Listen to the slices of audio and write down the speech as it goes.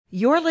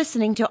You're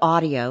listening to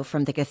audio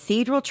from the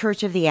Cathedral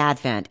Church of the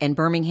Advent in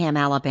Birmingham,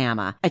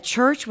 Alabama, a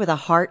church with a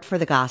heart for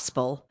the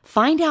gospel.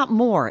 Find out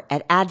more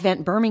at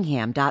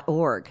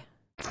adventbirmingham.org.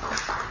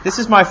 This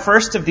is my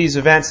first of these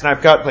events, and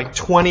I've got like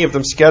 20 of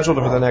them scheduled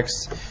over the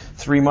next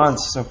 3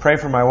 months, so pray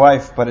for my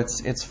wife. But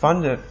it's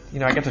fun to,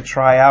 I get to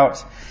try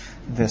out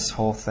this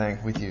whole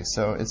thing with you.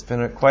 So it's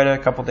been quite a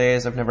couple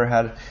days. I've never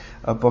had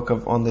a book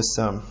on this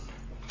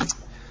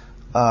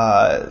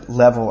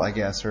level, I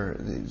guess, or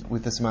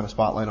with this amount of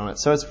spotlight on it.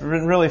 So it's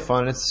been really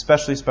fun. It's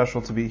especially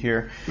special to be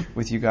here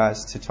with you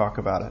guys to talk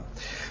about it.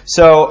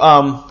 So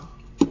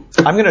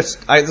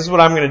this is what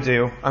I'm going to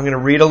do. I'm going to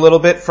read a little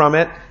bit from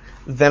it.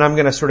 Then I'm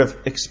going to sort of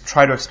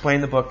try to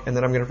explain the book, and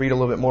then I'm going to read a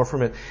little bit more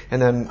from it,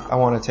 and then I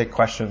want to take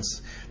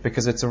questions,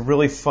 because it's a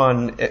really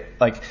fun,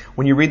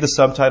 when you read the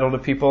subtitle to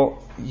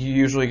people, you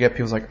usually get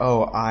people like,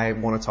 oh, I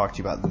want to talk to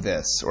you about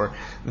this, or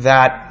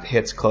that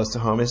hits close to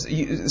home.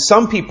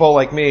 Some people,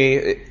 like me,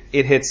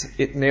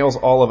 it nails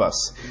all of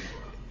us.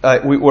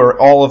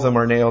 All of them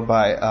are nailed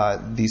by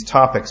these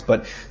topics,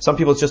 but some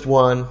people it's just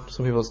one,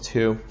 some people it's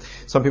two.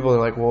 Some people are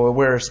like, well,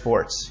 where are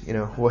sports?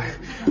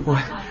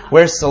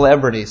 Where's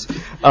celebrities?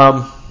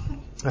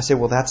 I say,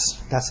 well,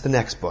 that's the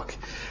next book.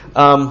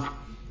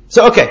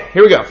 Okay,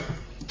 here we go.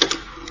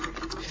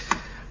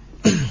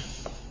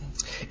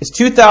 It's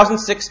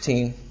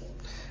 2016,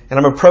 and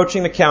I'm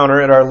approaching the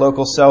counter at our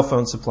local cell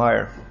phone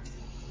supplier.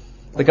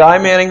 The guy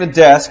manning the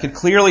desk had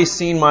clearly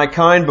seen my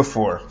kind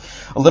before,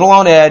 a little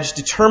on edge,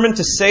 determined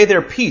to say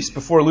their piece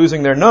before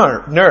losing their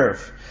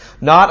nerve,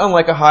 not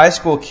unlike a high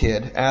school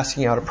kid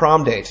asking out a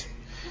prom date,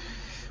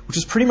 which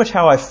is pretty much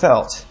how I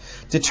felt,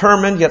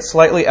 determined yet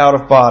slightly out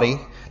of body,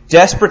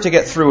 desperate to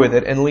get through with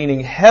it, and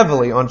leaning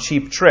heavily on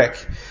cheap trick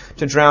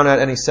to drown out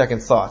any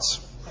second thoughts.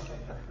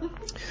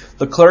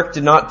 The clerk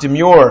did not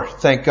demur,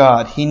 thank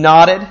God. He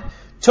nodded,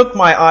 took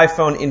my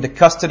iPhone into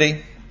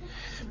custody,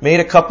 made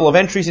a couple of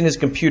entries in his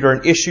computer,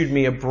 and issued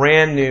me a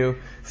brand new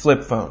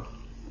flip phone.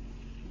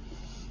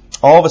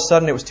 All of a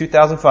sudden, it was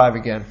 2005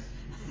 again.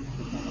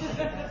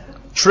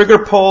 Trigger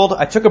pulled,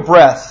 I took a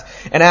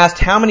breath, and asked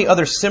how many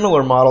other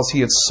similar models he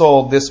had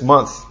sold this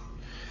month.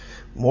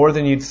 More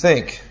than you'd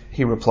think,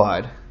 he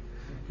replied.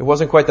 It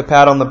wasn't quite the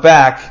pat on the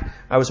back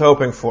I was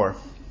hoping for.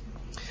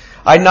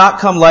 I'd not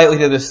come lightly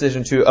to the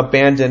decision to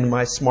abandon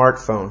my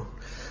smartphone.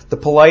 The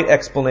polite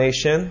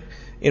explanation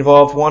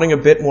involved wanting a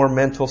bit more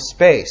mental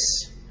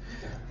space.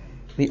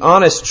 The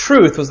honest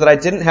truth was that I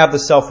didn't have the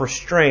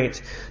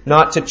self-restraint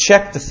not to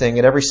check the thing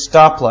at every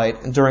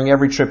stoplight and during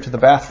every trip to the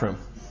bathroom.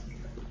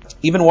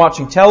 Even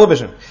watching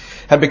television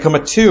had become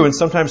a 2 and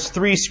sometimes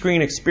 3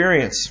 screen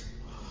experience.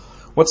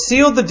 What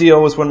sealed the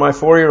deal was when my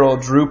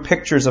 4-year-old drew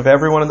pictures of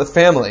everyone in the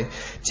family,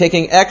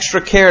 taking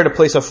extra care to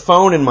place a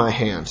phone in my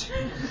hand.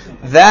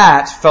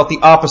 That felt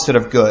the opposite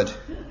of good.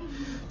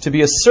 To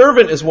be a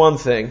servant is one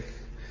thing,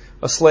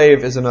 a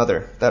slave is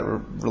another. That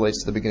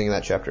relates to the beginning of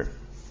that chapter.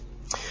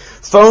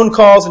 Phone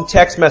calls and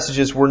text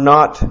messages were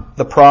not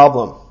the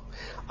problem.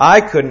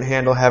 I couldn't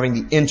handle having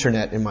the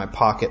internet in my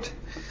pocket.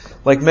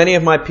 Like many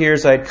of my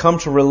peers, I had come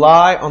to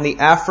rely on the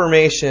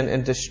affirmation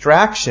and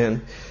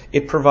distraction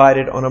it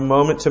provided on a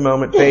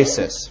moment-to-moment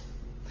basis.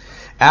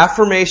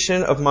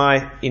 Affirmation of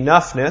my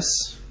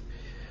enoughness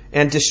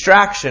and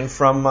distraction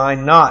from my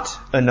not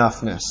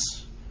enoughness.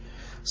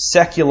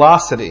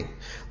 Seculosity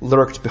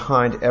lurked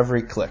behind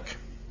every click.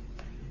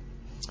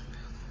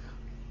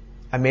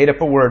 I made up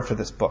a word for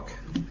this book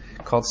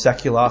called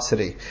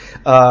seculosity.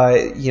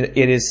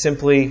 It is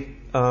simply,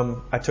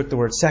 I took the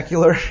word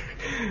secular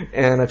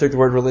and I took the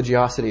word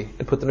religiosity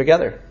and put them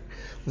together.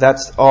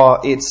 That's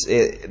all it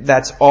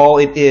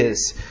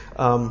is.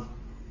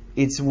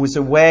 It was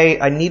a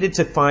way, I needed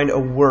to find a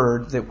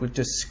word that would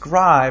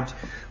describe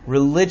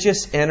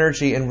religious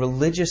energy and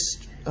religious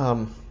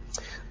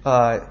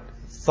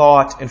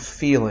thought and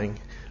feeling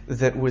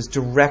that was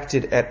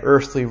directed at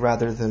earthly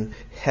rather than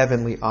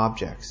heavenly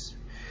objects.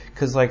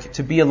 Because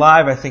to be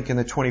alive, I think in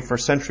the 21st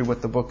century,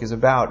 what the book is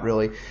about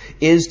really,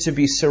 is to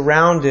be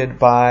surrounded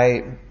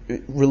by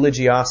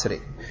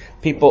religiosity.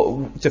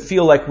 People, to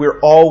feel like we're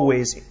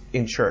always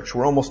in church.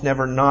 We're almost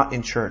never not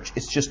in church.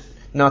 It's just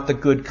not the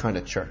good kind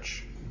of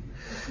church.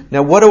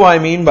 Now, what do I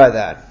mean by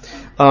that?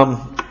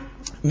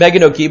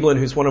 Megan O'Geeblin,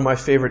 who's one of my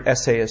favorite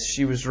essayists,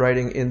 she was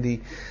writing in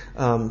the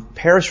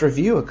Paris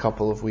Review a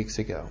couple of weeks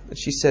ago. And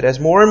she said, as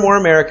more and more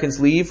Americans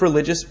leave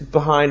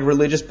behind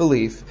religious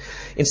belief,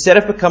 instead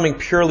of becoming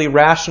purely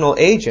rational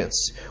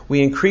agents,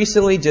 we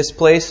increasingly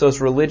displace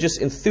those religious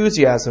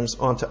enthusiasms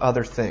onto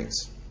other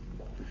things.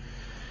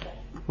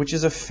 Which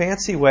is a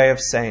fancy way of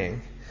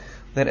saying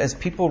that as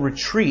people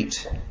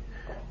retreat,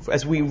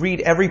 as we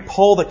read every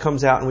poll that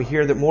comes out and we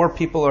hear that more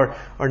people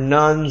are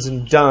nuns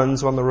and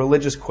duns on the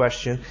religious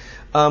question,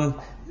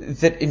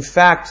 that in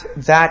fact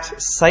that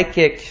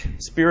psychic,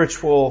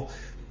 spiritual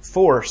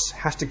force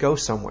has to go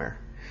somewhere.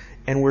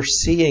 And we're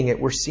seeing it.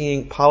 We're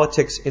seeing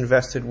politics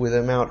invested with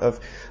an amount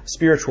of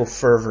spiritual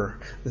fervor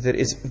that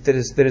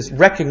is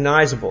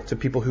recognizable to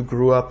people who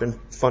grew up in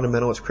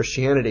fundamentalist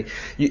Christianity.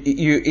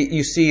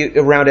 You see it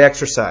around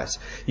exercise.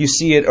 You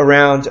see it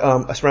around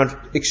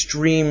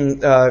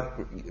extreme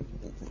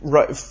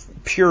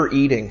pure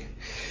eating.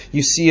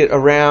 You see it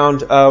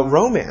around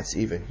romance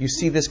even. You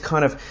see this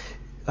kind of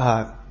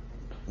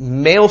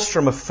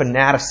maelstrom of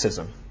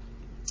fanaticism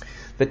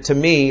that to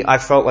me, I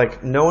felt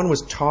like no one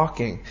was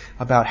talking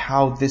about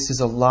how this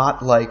is a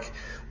lot like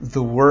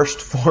the worst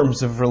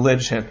forms of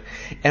religion.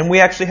 And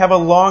we actually have a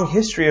long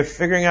history of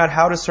figuring out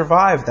how to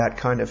survive that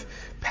kind of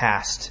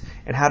past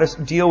and how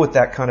to deal with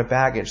that kind of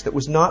baggage that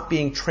was not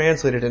being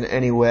translated in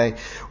any way,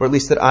 or at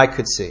least that I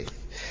could see.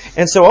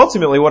 And so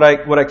ultimately what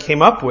I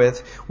came up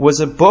with was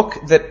a book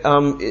that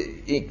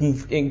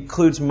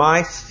includes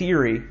my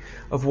theory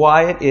of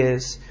why it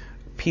is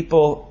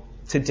people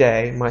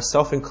today,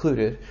 myself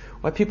included,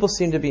 why people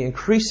seem to be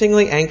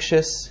increasingly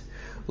anxious,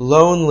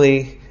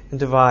 lonely, and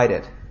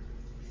divided,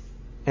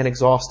 and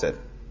exhausted.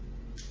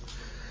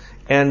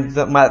 And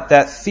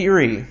that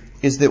theory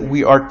is that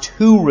we are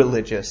too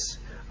religious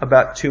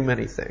about too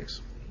many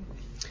things.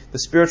 The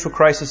spiritual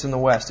crisis in the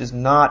West is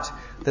not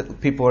that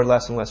people are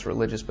less and less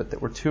religious, but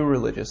that we're too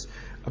religious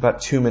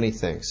about too many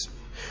things.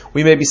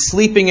 We may be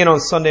sleeping in on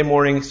Sunday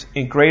mornings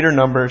in greater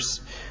numbers,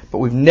 but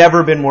we've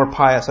never been more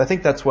pious. I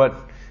think that's what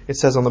it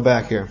says on the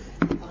back here.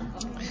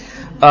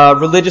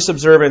 Religious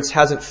observance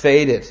hasn't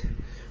faded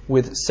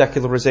with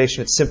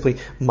secularization. It's simply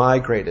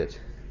migrated.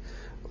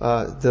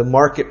 The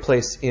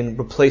marketplace in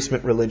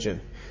replacement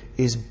religion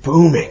is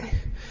booming.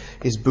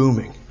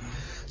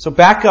 So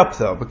back up,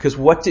 though, because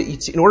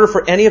in order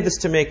for any of this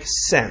to make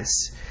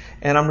sense,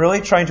 and I'm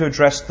really trying to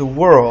address the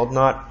world,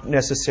 not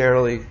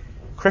necessarily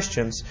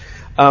Christians,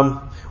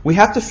 we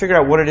have to figure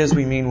out what it is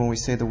we mean when we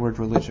say the word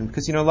religion.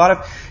 Because a lot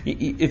of,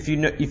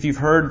 if you've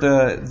heard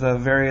the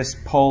various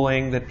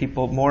polling that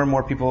more and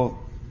more people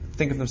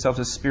think of themselves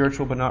as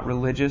spiritual but not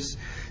religious,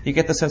 you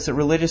get the sense that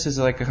religious is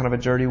like a kind of a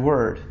dirty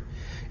word,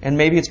 and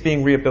maybe it's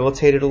being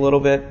rehabilitated a little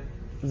bit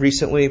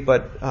recently.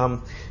 But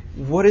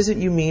what is it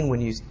you mean when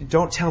you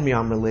don't tell me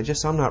I'm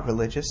religious? I'm not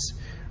religious.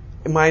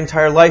 My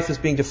entire life is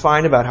being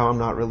defined about how I'm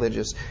not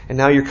religious, and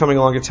now you're coming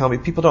along and telling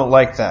me. People don't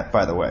like that,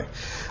 by the way.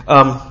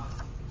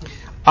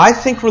 I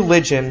think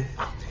religion,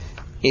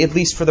 at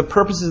least for the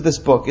purposes of this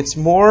book, it's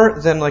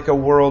more than like a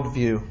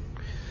worldview.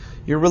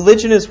 Your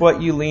religion is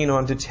what you lean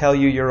on to tell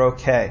you you're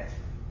okay,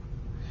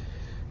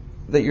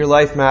 that your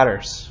life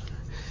matters.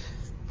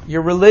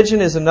 Your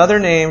religion is another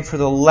name for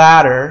the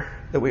ladder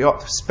that we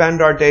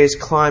spend our days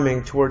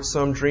climbing towards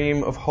some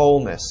dream of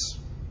wholeness.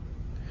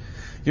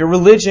 Your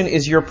religion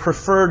is your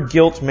preferred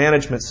guilt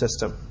management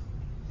system.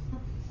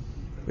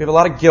 We have a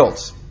lot of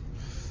guilt,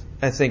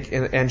 I think,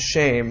 and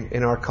shame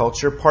in our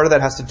culture. Part of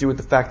that has to do with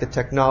the fact that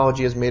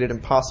technology has made it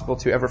impossible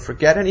to ever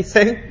forget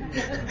anything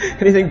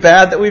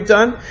bad that we've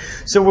done.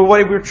 So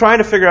we're trying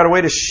to figure out a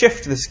way to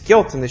shift this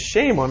guilt and this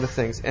shame onto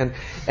things, and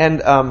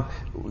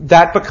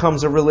that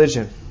becomes a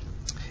religion.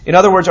 In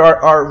other words,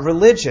 our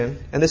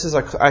religion, and this is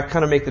I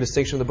kind of make the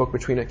distinction in the book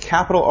between a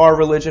capital R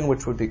religion,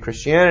 which would be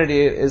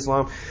Christianity,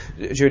 Islam,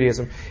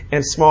 Judaism,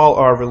 and small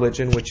r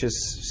religion, which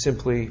is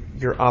simply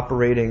you're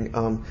operating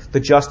the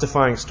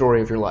justifying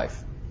story of your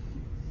life.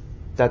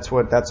 I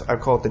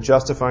call it the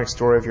justifying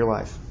story of your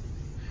life.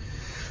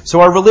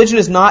 So our religion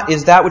is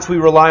that which we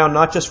rely on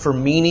not just for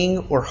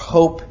meaning or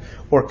hope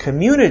or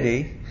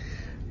community,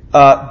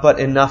 but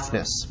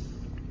enoughness.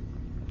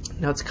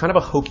 Now, it's kind of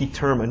a hokey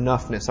term,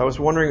 enoughness. I was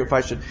wondering if I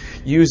should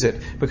use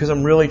it because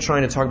I'm really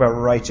trying to talk about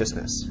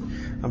righteousness.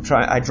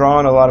 I draw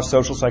on a lot of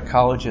social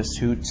psychologists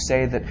who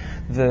say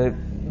that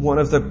one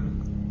of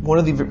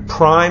the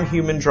prime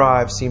human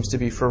drives seems to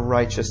be for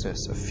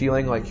righteousness, of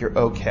feeling like you're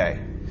okay,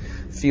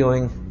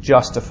 feeling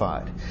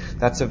justified.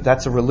 That's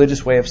a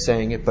religious way of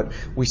saying it, but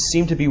we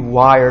seem to be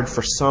wired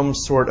for some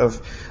sort of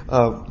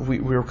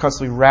we're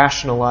constantly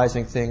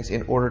rationalizing things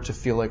in order to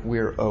feel like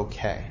we're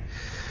okay.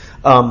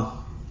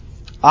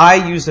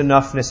 I use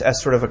enoughness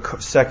as sort of a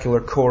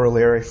secular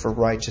corollary for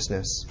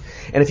righteousness.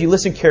 And if you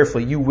listen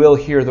carefully, you will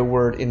hear the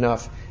word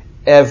enough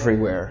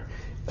everywhere,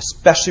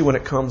 especially when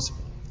it comes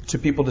to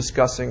people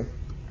discussing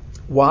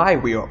why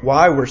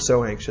we're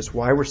so anxious,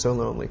 why we're so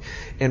lonely,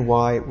 and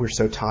why we're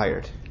so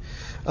tired.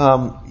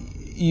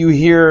 You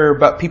hear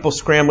about people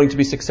scrambling to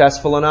be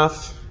successful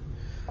enough,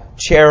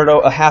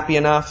 happy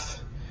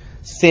enough,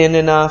 thin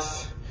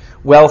enough,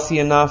 wealthy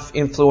enough,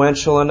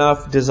 influential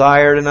enough,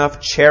 desired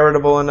enough,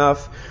 charitable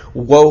enough,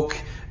 woke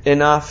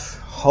enough,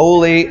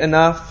 holy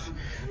enough,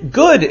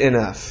 good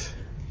enough.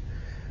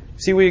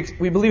 See, we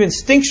believe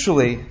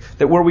instinctually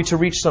that were we to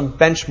reach some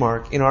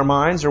benchmark in our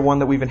minds, or one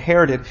that we've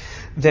inherited,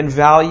 then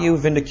value,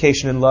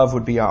 vindication, and love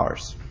would be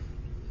ours.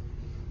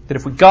 That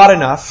if we got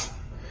enough,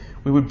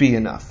 we would be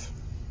enough.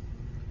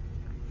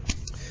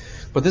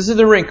 But this is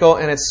the wrinkle,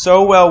 and it's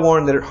so well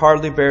worn that it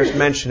hardly bears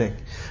mentioning.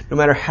 No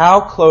matter how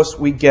close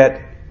we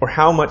get or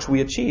how much we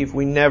achieve,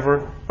 we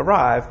never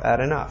arrive at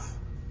enough.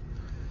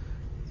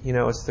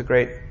 It's the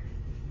great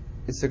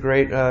It's a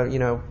great,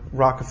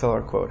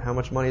 Rockefeller quote. How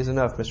much money is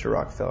enough, Mr.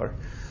 Rockefeller?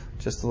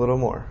 Just a little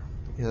more.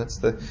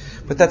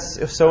 But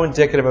that's so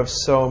indicative of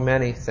so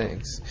many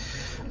things.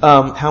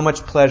 How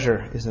much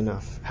pleasure is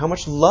enough? How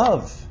much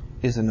love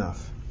is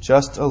enough?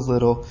 Just a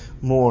little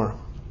more.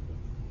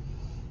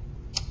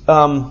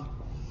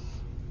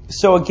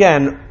 So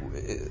again,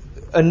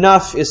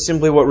 enough is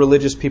simply what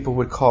religious people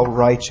would call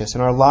righteous.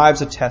 And our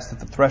lives attest that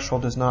the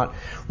threshold does not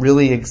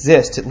really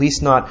exist, at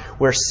least not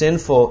where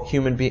sinful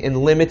human being and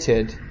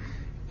limited.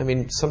 I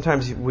mean,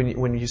 sometimes when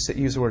you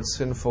use the word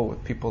sinful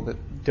with people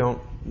that don't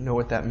know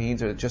what that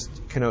means, or it just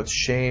connotes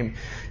shame,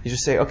 you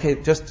just say,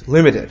 okay, just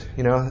limited.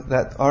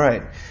 That all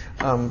right.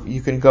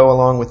 You can go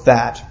along with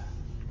that.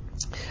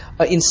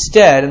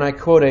 Instead, and I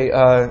quote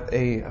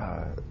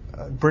a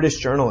British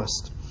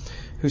journalist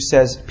who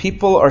says,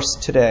 people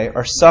today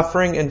are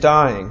suffering and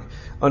dying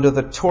under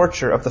the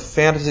torture of the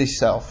fantasy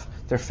self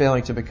they're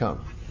failing to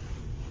become.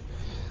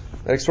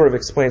 That sort of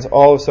explains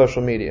all of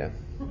social media.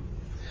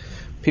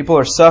 People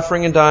are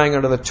suffering and dying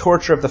under the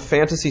torture of the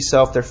fantasy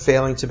self they're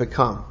failing to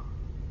become.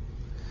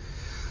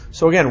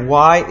 So again,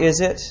 why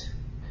is it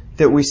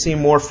that we seem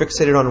more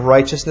fixated on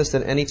righteousness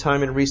than any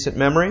time in recent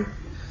memory?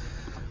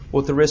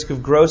 Well, at the risk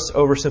of gross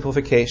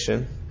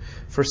oversimplification,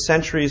 for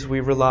centuries we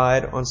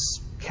relied on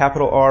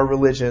capital R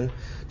religion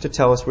to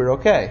tell us we're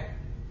okay.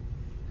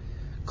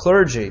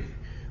 Clergy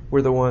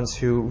were the ones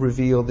who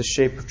revealed the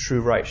shape of true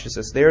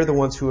righteousness. They're the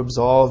ones who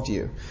absolved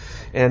you,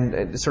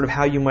 and sort of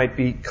how you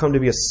might come to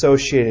be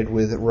associated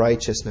with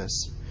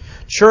righteousness.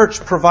 Church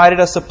provided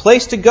us a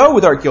place to go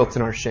with our guilt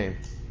and our shame.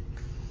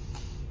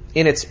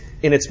 In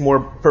its more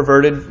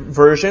perverted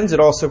versions, it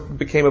also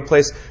became a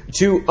place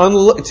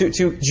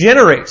to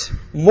generate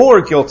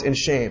more guilt and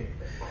shame.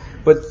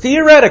 But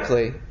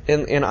theoretically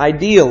and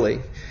ideally,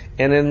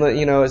 and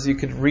in as you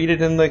could read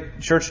it in the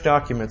church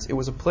documents, it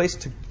was a place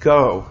to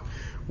go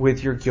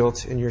with your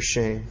guilt and your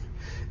shame.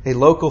 A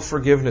local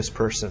forgiveness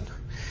person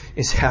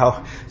is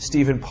how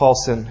Stephen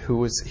Paulson, who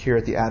was here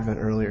at the Advent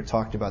earlier,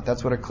 talked about.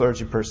 That's what a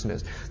clergy person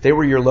is. They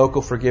were your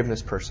local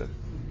forgiveness person,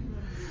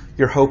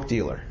 your hope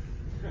dealer.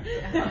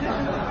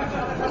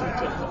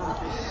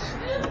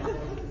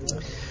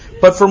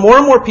 But for more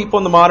and more people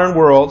in the modern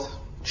world,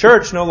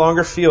 church no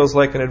longer feels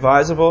like an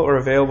advisable or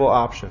available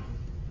option.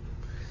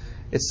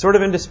 It's sort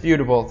of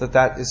indisputable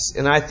that is,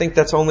 and I think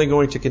that's only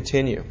going to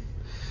continue.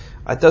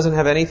 It doesn't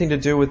have anything to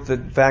do with the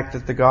fact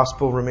that the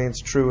gospel remains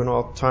true in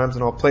all times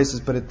and all places,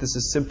 but this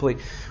is simply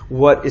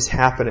what is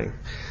happening.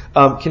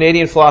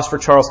 Canadian philosopher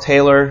Charles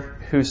Taylor,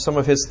 who some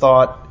of his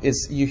thought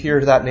is, you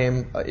hear that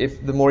name,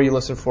 if the more you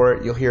listen for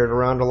it, you'll hear it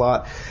around a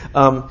lot.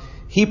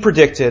 He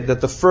predicted that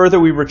the further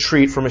we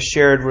retreat from a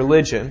shared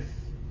religion,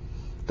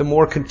 the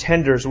more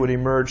contenders would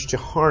emerge to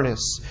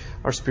harness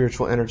our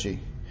spiritual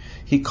energy.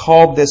 He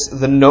called this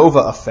the Nova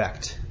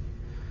effect,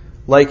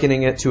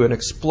 likening it to an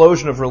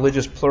explosion of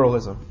religious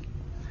pluralism.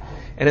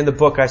 And in the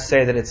book I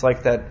say that it's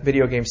like that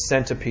video game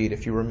Centipede,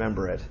 if you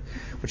remember it,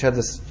 which had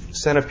this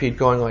centipede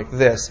going like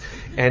this,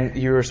 and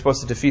you were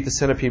supposed to defeat the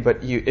centipede, but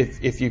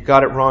if you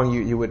got it wrong,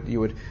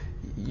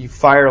 you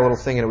fire a little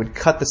thing and it would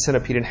cut the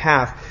centipede in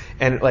half,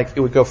 and it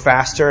would go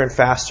faster and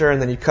faster,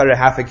 and then you cut it in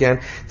half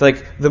again.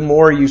 The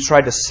more you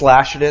tried to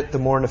slash at it, the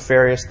more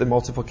nefarious the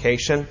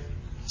multiplication.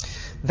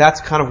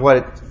 That's kind of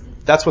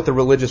that's what the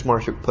religious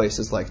marketplace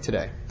is like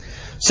today.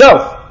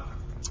 So,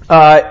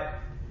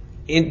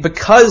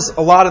 because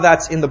a lot of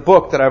that's in the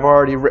book that I've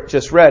already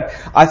just read,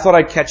 I thought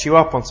I'd catch you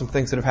up on some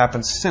things that have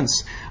happened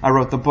since I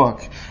wrote the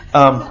book.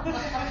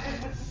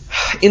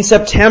 In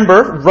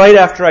September, right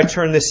after I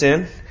turned this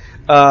in,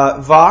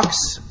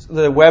 Vox,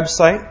 the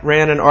website,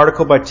 ran an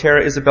article by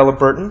Tara Isabella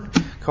Burton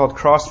called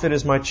CrossFit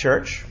is My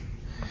Church.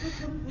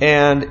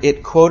 And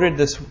it quoted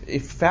this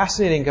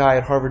fascinating guy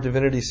at Harvard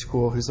Divinity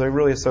School, who's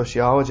really a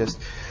sociologist,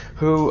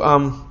 who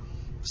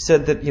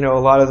said that a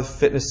lot of the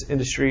fitness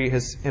industry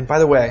has. And by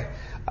the way,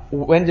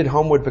 when did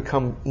Homewood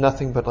become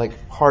nothing but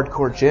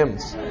hardcore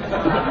gyms?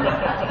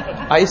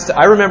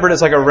 I remember it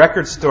as a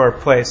record store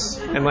place,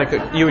 and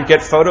you would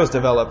get photos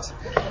developed,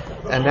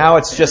 and now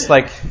it's just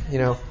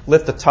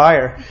lift the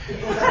tire.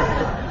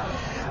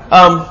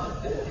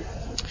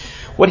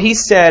 What he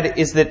said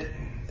is that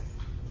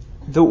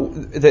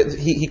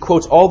he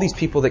quotes all these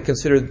people that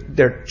consider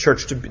their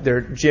church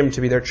their gym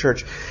to be their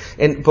church,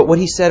 but what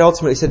he said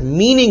ultimately, he said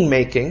meaning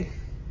making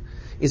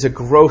is a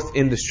growth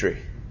industry.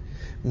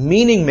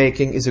 Meaning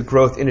making is a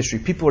growth industry.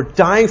 People are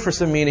dying for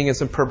some meaning and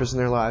some purpose in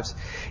their lives,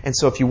 and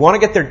so if you want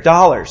to get their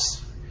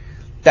dollars,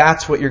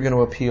 that's what you're going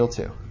to appeal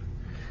to.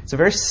 It's a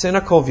very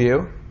cynical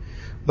view,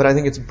 but I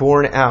think it's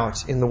borne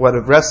out in the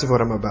rest of what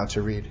I'm about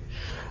to read.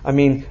 I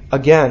mean,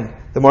 again,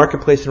 the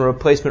marketplace in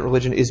replacement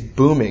religion is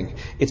booming.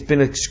 It's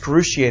been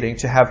excruciating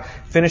to have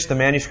finished the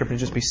manuscript and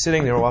just be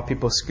sitting there while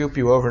people scoop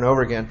you over and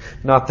over again.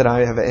 Not that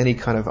I have any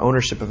kind of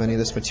ownership of any of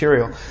this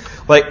material.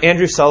 Like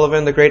Andrew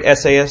Sullivan, the great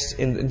essayist,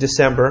 in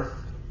December,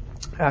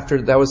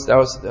 that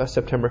was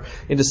September,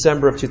 in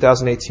December of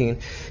 2018,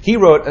 he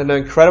wrote an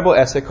incredible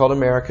essay called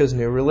America's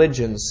New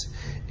Religions.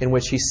 in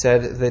which he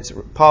said that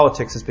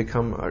politics has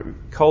become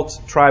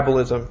cult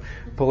tribalism,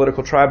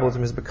 political tribalism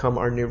has become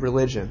our new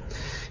religion.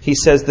 He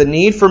says the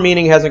need for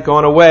meaning hasn't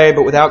gone away,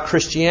 but without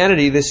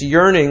Christianity, this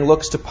yearning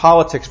looks to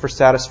politics for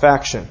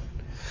satisfaction.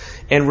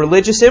 And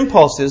religious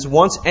impulses,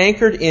 once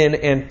anchored in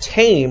and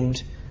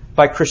tamed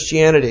by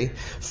Christianity,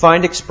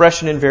 find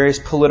expression in various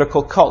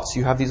political cults.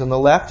 You have these on the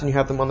left and you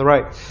have them on the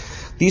right.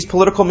 These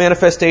political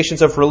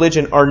manifestations of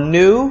religion are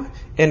new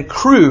and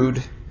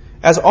crude,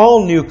 as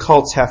all new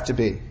cults have to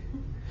be.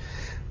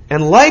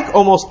 And like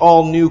almost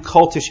all new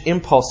cultish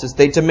impulses,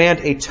 they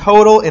demand a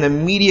total and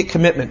immediate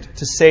commitment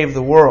to save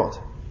the world.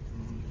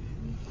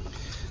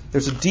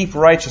 There's a deep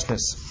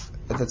righteousness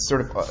that's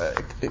sort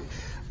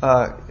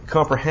of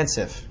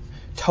comprehensive,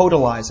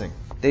 totalizing.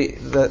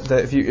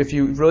 If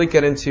you really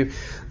get into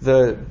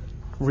the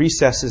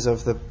recesses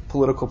of the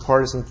political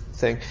partisan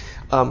thing,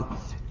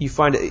 you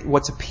find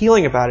what's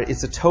appealing about it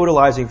is a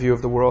totalizing view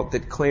of the world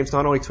that claims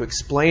not only to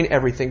explain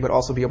everything, but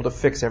also be able to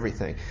fix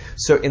everything.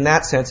 So in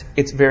that sense,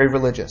 it's very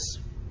religious.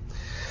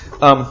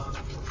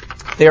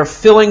 They are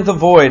filling the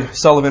void,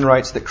 Sullivan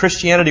writes, that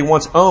Christianity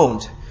once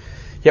owned,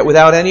 yet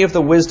without any of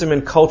the wisdom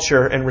and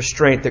culture and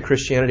restraint that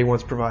Christianity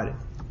once provided.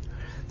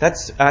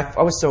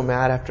 I was so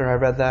mad after I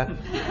read that.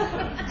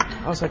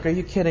 I was like, are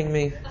you kidding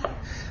me?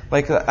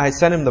 Like, I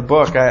sent him the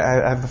book.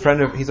 I have a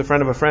friend. He's a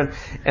friend of a friend,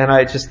 and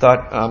I just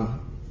thought,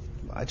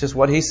 just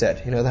what he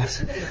said.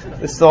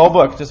 It's the whole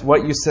book, just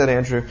what you said,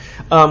 Andrew.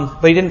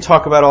 But he didn't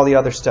talk about all the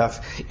other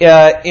stuff.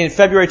 In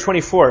February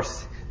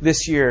 24th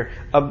this year,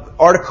 an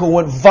article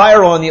went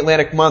viral in the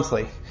Atlantic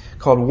Monthly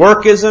called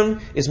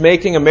 "Workism is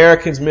Making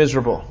Americans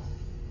Miserable."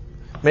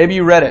 Maybe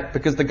you read it,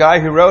 because the guy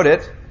who wrote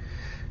it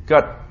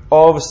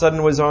all of a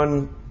sudden was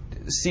on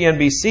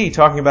CNBC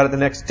talking about it the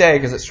next day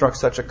because it struck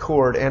such a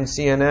chord, and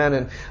CNN,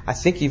 and I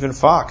think even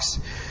Fox.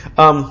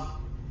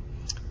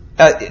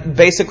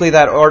 Basically,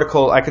 that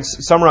article, I could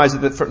summarize it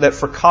that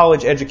for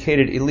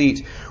college-educated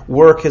elite,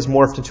 work has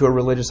morphed into a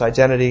religious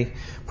identity,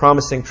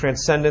 promising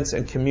transcendence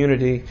and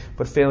community,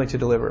 but failing to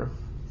deliver.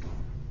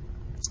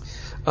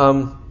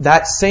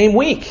 That same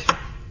week,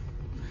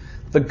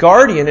 The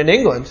Guardian in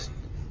England,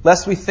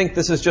 lest we think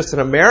this is just an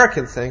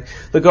American thing,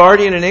 The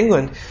Guardian in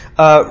England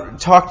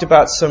talked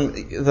about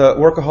the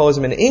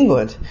workaholism in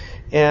England.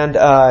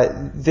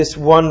 And this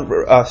one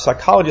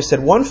psychologist said,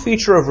 one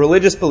feature of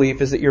religious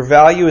belief is that your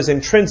value is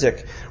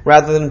intrinsic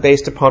rather than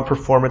based upon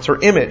performance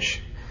or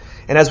image.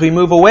 And as we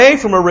move away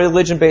from a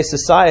religion-based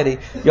society,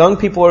 young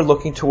people are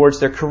looking towards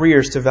their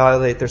careers to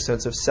validate their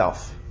sense of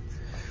self.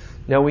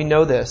 Now, we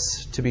know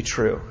this to be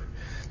true.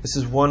 This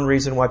is one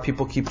reason why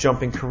people keep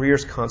jumping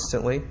careers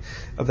constantly.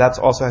 That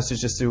also has to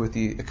just do with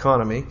the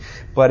economy.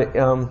 But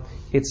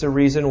it's a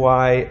reason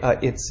why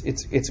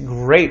it's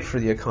great for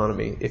the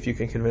economy if you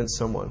can convince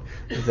someone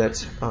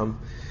that,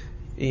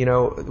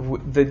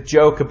 the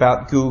joke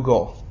about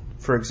Google,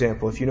 for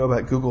example, if you know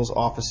about Google's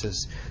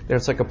offices,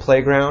 there's like a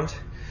playground,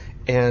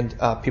 and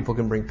people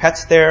can bring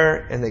pets there,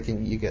 and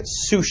you get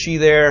sushi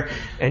there,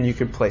 and you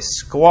can play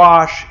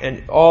squash,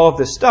 and all of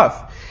this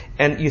stuff.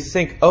 And you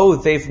think,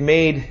 they've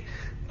made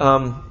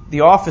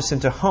the office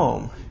into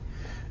home,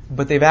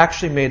 but they've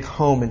actually made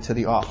home into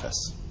the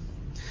office.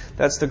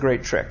 That's the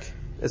great trick.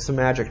 It's the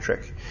magic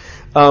trick.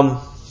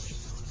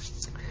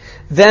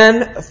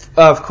 Then,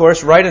 of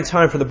course, right in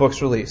time for the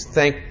book's release,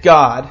 thank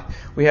God,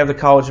 we have the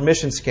college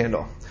admissions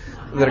scandal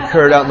that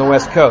occurred out on the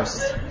West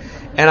Coast.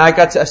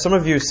 And some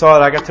of you saw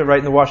it, I got to write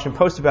in the Washington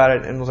Post about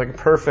it, and it was like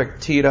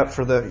perfect, teed up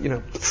for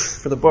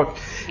the book.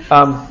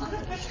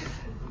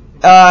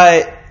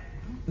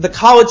 The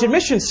college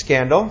admissions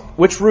scandal,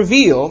 which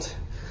revealed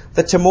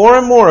that to more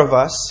and more of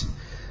us,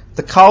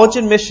 the college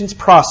admissions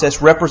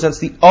process represents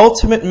the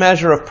ultimate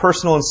measure of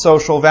personal and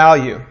social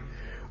value,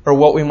 or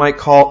what we might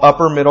call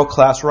upper middle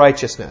class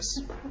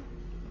righteousness.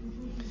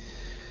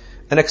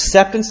 An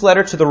acceptance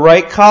letter to the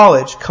right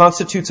college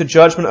constitutes a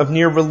judgment of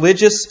near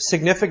religious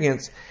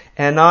significance,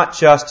 and not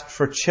just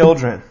for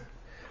children,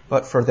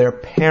 but for their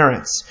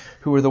parents,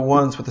 who are the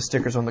ones with the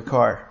stickers on the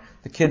car.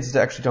 The kids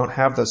actually don't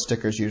have those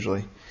stickers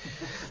usually.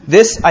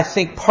 This, I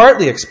think,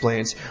 partly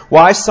explains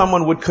why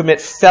someone would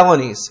commit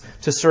felonies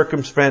to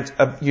circumvent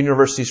a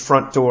university's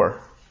front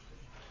door.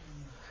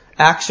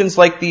 Actions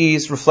like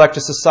these reflect a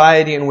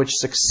society in which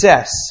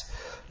success,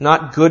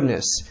 not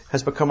goodness,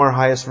 has become our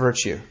highest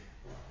virtue.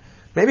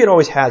 Maybe it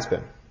always has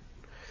been.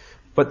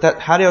 But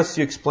how else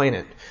do you explain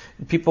it?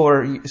 People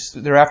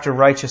they're after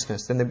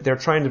righteousness, and they're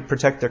trying to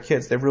protect their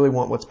kids. They really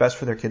want what's best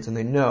for their kids, and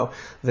they know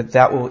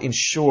that will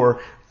ensure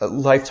a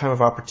lifetime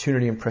of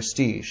opportunity and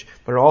prestige.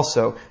 But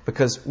also,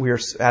 because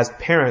as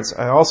parents,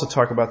 I also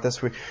talk about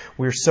this,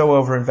 we're so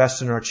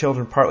overinvested in our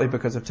children, partly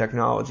because of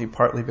technology,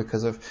 partly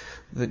because of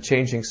the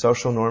changing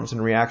social norms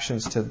and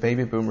reactions to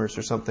baby boomers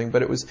or something.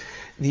 But it was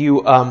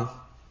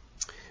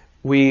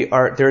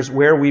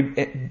where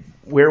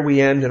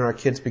we end and our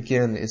kids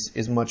begin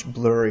is much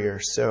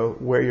blurrier. So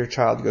where your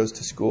child goes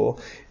to school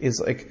is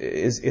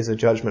a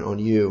judgment on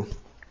you.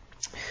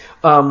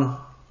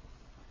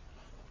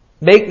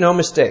 Make no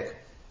mistake.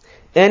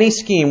 Any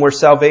scheme where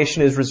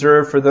salvation is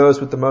reserved for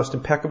those with the most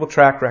impeccable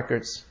track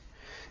records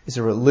is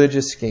a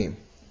religious scheme.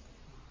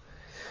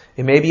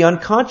 It may be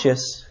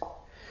unconscious,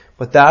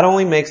 but that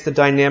only makes the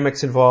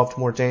dynamics involved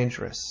more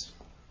dangerous.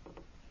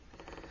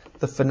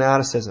 The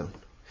fanaticism.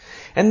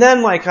 And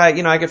then,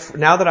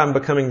 now that I'm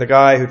becoming the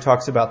guy who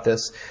talks about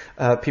this,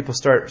 people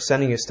start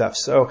sending you stuff.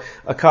 So,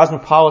 a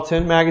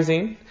Cosmopolitan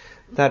magazine,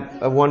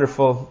 a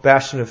wonderful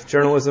bastion of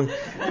journalism,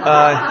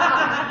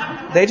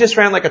 they just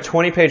ran like a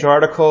 20-page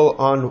article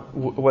on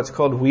what's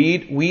called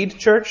Weed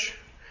Church,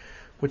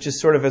 which is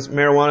sort of as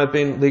marijuana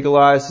being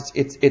legalized.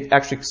 It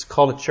actually is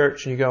called a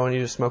church, and you go and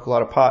you just smoke a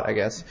lot of pot, I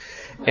guess.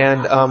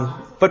 And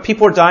but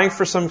people are dying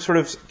for some sort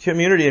of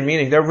community and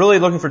meaning. They're really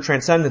looking for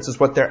transcendence, is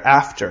what they're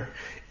after,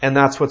 and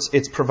that's what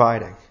it's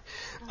providing.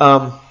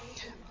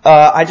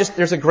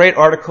 There's a great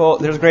article.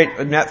 There's a great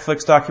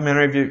Netflix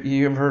documentary. Have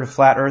you ever heard of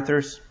Flat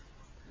Earthers?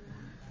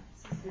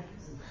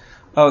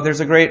 Oh, there's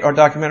a great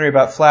documentary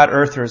about flat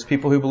earthers,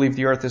 people who believe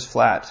the earth is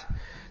flat.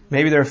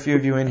 Maybe there are a few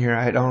of you in here,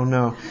 I don't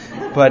know.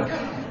 But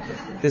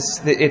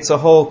it's a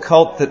whole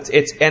cult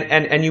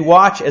and you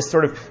watch as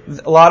sort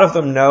of, a lot of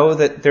them know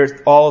that there's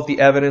all of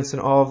the evidence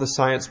and all of the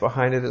science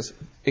behind it is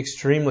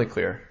extremely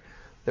clear.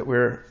 That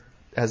we're,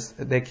 as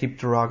they keep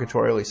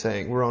derogatorily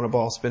saying, we're on a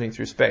ball spinning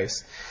through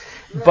space.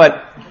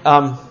 But,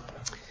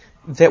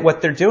 that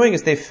what they're doing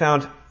is they've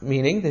found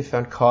meaning, they've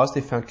found cause,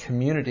 they've found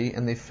community,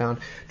 and they've found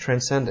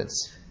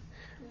transcendence.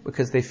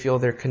 Because they feel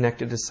they're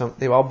connected to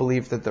they all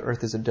believe that the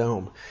earth is a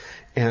dome.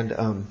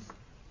 And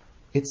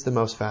it's the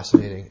most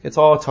fascinating. It's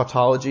all a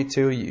tautology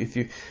too. If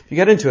you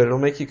get into it, it'll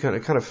make you kind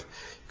of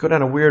go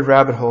down a weird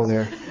rabbit hole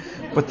there.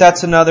 But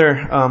that's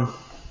another,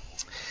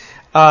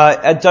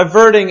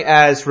 diverting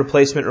as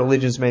replacement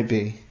religions may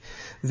be,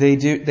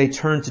 they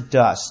turn to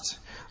dust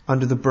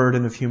under the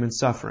burden of human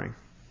suffering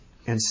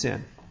and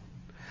sin.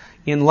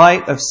 In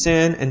light of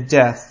sin and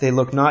death, they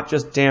look not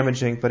just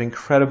damaging, but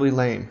incredibly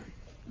lame.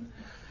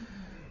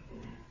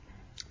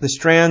 The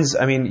strands,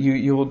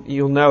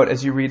 you'll note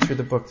as you read through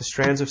the book, the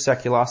strands of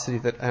seculosity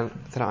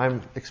that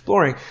I'm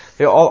exploring,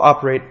 they all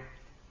operate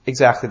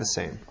exactly the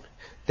same.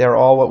 They're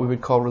all what we would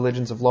call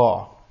religions of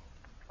law.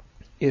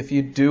 If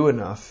you do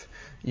enough,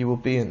 you will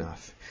be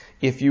enough.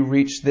 If you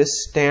reach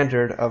this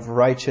standard of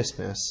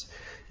righteousness,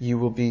 you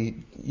will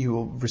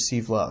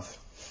receive love.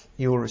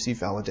 You will receive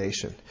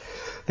validation.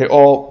 They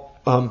all,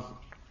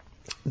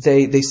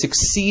 they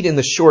succeed in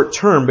the short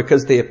term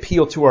because they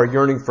appeal to our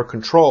yearning for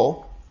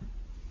control.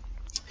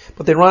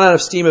 But they run out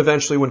of steam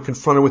eventually when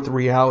confronted with the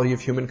reality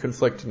of human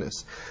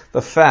conflictedness.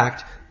 The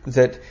fact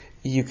that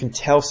you can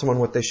tell someone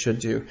what they should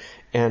do,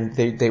 and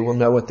they will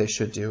know what they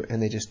should do,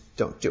 and they just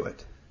don't do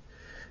it.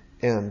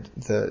 And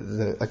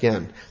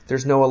again,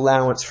 there's no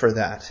allowance for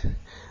that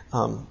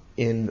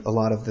in a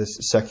lot of the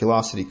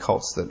seculosity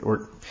cults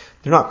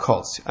they're not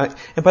cults.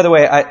 And by the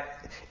way,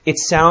 it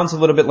sounds a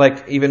little bit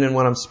like, even in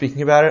when I'm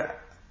speaking about it,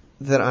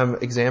 that I'm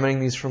examining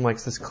these from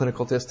like this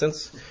clinical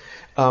distance.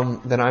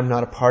 That I'm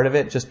not a part of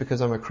it just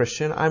because I'm a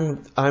Christian.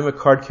 I'm a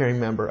card-carrying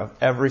member of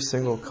every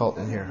single cult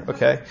in here.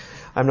 Okay,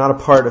 I'm not a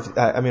part of.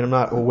 I'm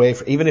not away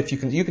from. Even if you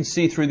can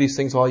see through these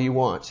things all you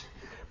want,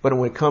 but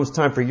when it comes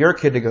time for your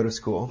kid to go to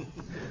school,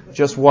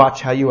 just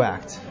watch how you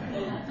act.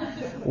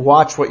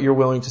 Watch what you're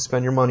willing to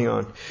spend your money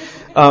on.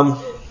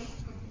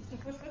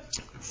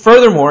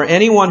 Furthermore,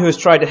 anyone who has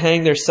tried to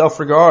hang their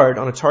self-regard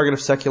on a target of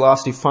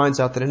seculosity finds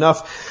out that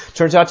enough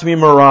turns out to be a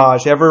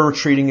mirage, ever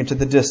retreating into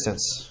the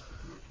distance.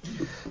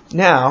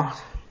 Now,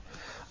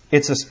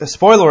 it's a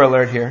spoiler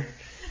alert here.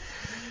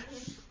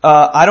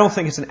 I don't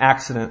think it's an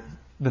accident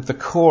that the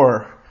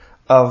core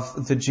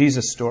of the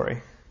Jesus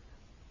story,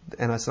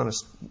 and it's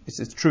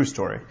a true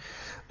story,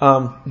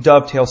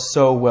 dovetails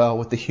so well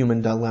with the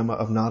human dilemma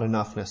of not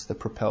enoughness that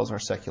propels our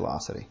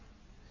seculosity.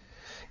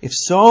 If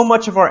so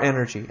much of our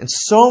energy and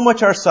so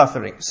much our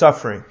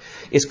suffering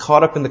is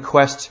caught up in the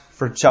quest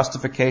for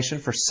justification,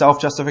 for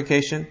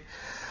self-justification,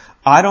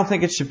 I don't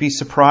think it should be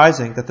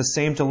surprising that the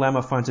same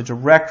dilemma finds a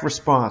direct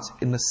response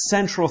in the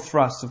central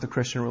thrust of the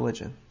Christian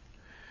religion,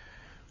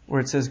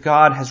 where it says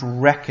God has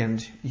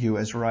reckoned you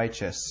as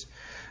righteous.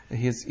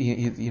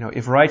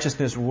 If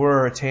righteousness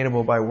were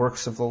attainable by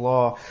works of the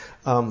law,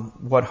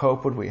 what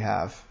hope would we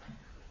have?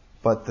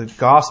 But the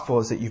gospel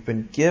is that you've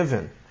been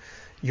given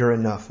your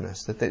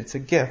enoughness, that it's a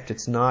gift.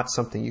 It's not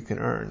something you can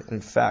earn. And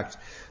in fact,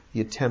 the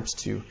attempts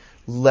to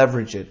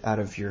leverage it out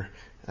of your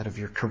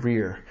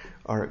career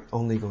are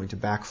only going to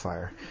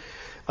backfire.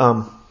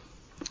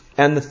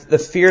 And the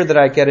fear that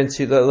I get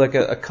into,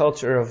 a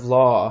culture of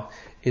law,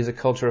 is a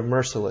culture of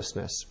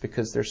mercilessness,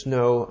 because the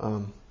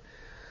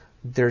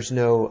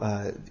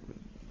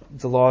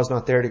law is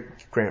not there to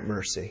grant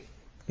mercy.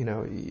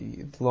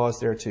 The law is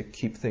there to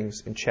keep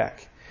things in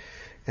check.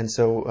 And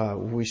so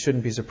we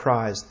shouldn't be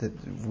surprised that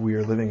we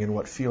are living in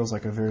what feels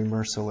like a very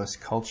merciless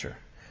culture.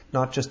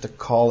 Not just a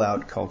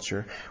call-out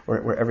culture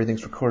where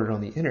everything's recorded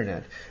on the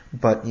internet,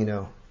 but,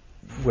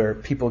 where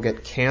people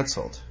get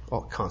canceled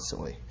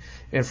constantly.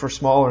 And for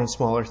smaller and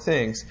smaller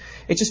things,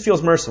 it just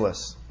feels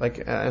merciless.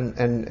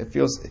 And it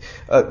feels.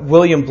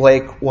 William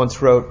Blake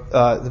once wrote,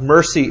 "The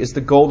mercy is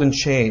the golden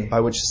chain by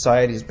which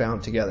society is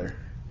bound together."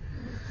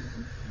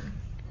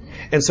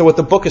 And so, what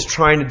the book is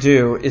trying to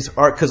do is,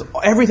 because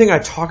everything I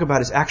talk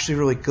about is actually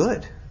really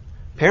good.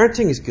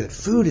 Parenting is good.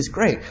 Food is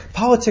great.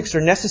 Politics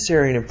are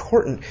necessary and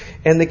important,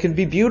 and they can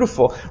be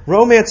beautiful.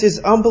 Romance is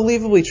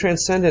unbelievably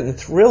transcendent and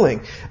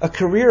thrilling. A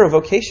career, a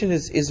vocation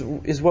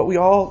is what we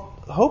all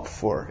hope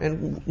for,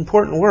 and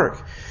important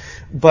work.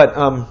 But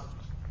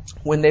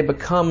when they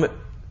become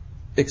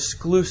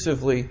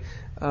exclusively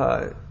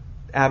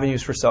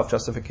avenues for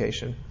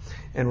self-justification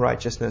and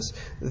righteousness,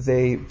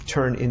 they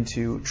turn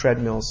into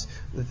treadmills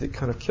that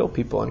kind of kill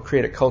people and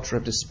create a culture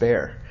of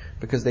despair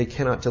because they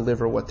cannot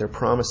deliver what they're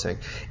promising.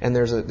 And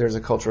there's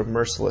a culture of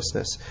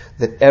mercilessness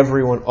that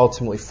everyone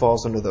ultimately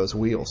falls under those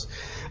wheels.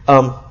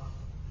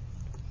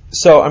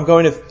 So I'm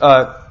going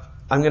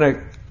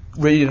to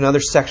read another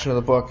section of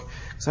the book,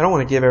 because I don't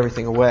want to give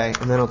everything away,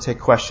 and then I'll take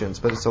questions,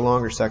 but it's a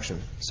longer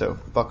section, so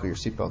buckle your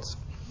seatbelts.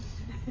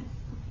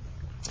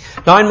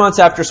 9 months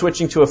after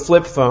switching to a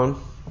flip phone,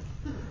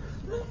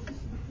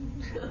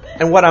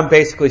 and what I'm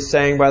basically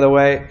saying, by the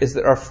way, is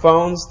that our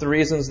phones, the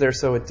reasons they're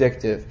so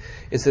addictive,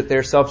 is that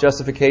they're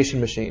self-justification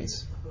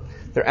machines.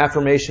 They're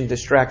affirmation,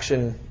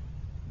 distraction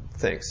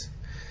things.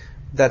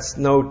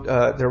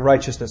 They're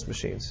righteousness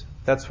machines.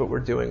 That's what we're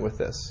doing with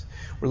this.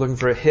 We're looking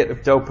for a hit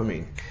of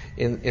dopamine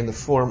in the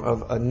form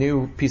of a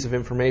new piece of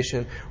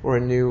information or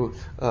a new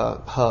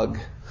hug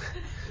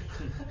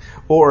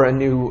or a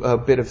new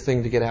bit of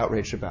thing to get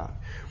outraged about.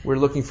 We're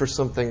looking for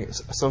some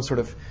sort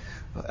of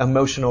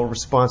emotional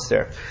response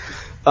there.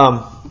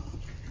 9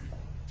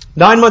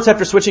 months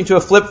after switching to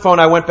a flip phone,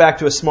 I went back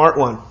to a smart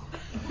one.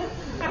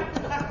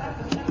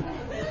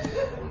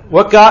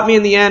 What got me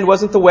in the end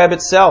wasn't the web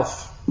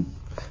itself,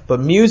 but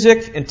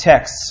music and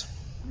texts.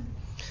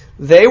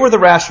 They were the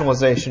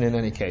rationalization in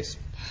any case.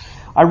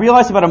 I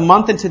realized about a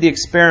month into the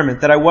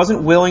experiment that I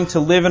wasn't willing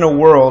to live in a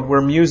world where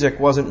music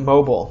wasn't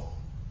mobile.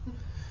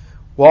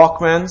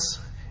 Walkmans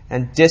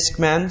and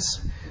Discmans.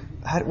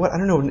 I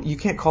don't know, you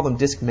can't call them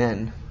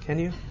Discmen, can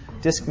you?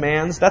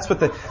 Discmans? That's what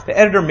the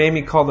editor made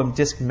me call them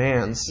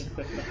Discmans.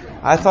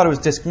 I thought it was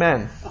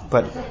Discmen,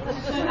 but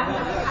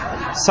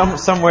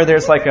somewhere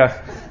there's like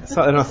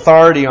an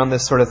authority on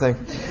this sort of thing.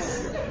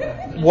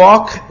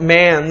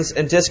 Walkmans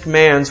and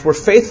Discmans were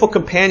faithful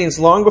companions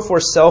long before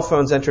cell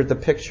phones entered the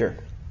picture.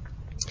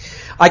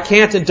 I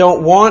can't and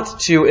don't want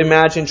to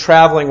imagine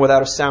traveling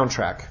without a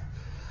soundtrack.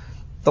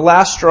 The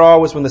last straw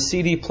was when the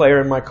CD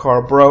player in my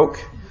car broke,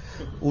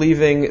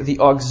 leaving the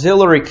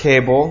auxiliary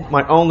cable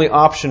my only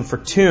option for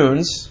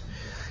tunes.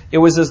 It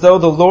was as though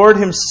the Lord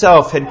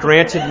Himself had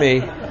granted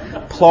me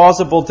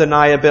plausible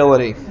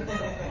deniability.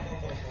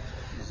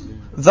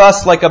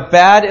 Thus, like a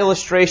bad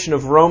illustration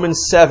of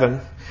Romans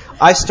 7,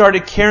 I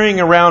started carrying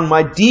around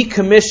my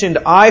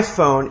decommissioned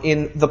iPhone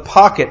in the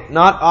pocket,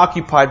 not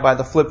occupied by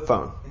the flip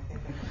phone.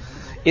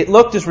 It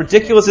looked as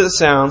ridiculous as it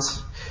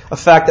sounds, a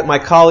fact that my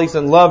colleagues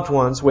and loved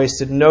ones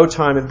wasted no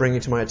time in bringing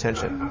to my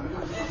attention.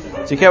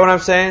 Do you get what I'm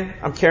saying?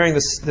 I'm carrying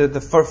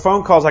the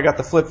phone calls, I got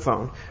the flip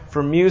phone.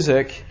 For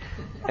music,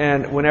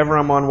 and whenever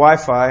I'm on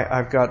Wi-Fi,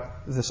 I've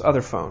got this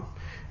other phone.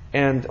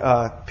 And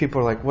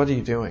people are like, what are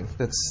you doing?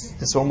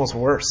 It's almost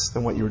worse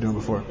than what you were doing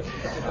before.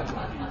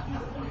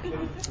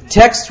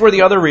 Texts were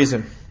the other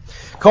reason.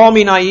 Call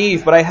me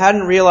naive, but I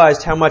hadn't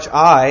realized how much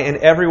I and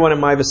everyone in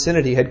my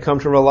vicinity had come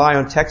to rely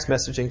on text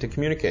messaging to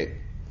communicate.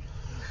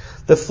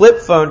 The flip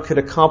phone could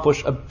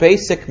accomplish a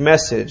basic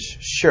message,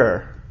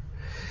 sure,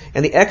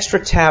 and the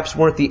extra taps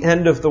weren't the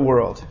end of the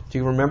world. Do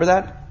you remember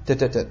that?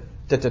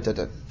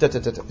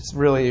 It's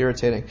really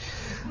irritating.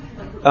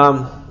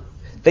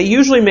 They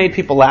usually made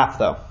people laugh,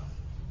 though.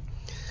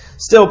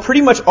 Still, pretty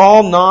much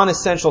all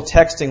non-essential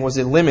texting was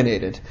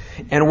eliminated,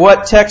 and what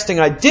texting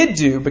I did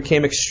do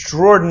became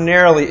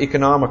extraordinarily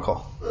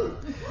economical.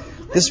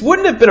 This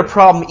wouldn't have been a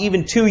problem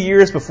even 2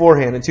 years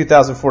beforehand in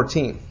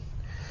 2014.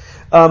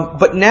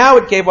 But now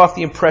it gave off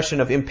the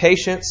impression of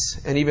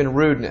impatience and even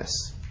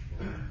rudeness.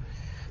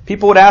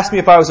 People would ask me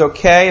if I was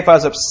okay, if I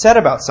was upset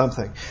about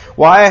something,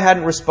 why I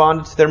hadn't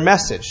responded to their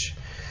message,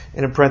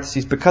 and in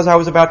parentheses, because I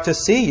was about to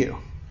see you.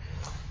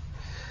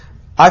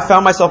 I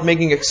found myself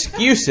making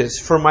excuses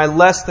for my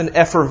less than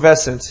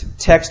effervescent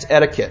text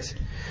etiquette.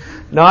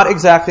 Not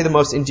exactly the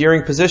most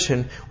endearing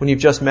position when you've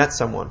just met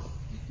someone.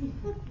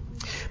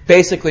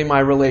 Basically, my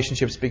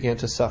relationships began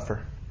to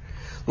suffer.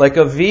 Like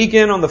a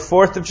vegan on the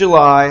 4th of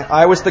July,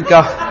 I was the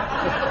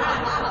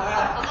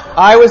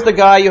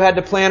guy you had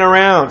to plan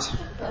around.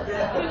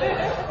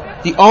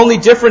 The only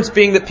difference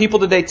being that people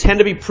today tend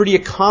to be pretty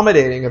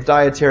accommodating of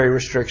dietary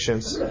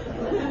restrictions.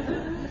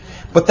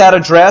 But that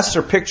address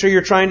or picture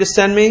you're trying to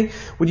send me,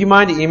 would you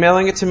mind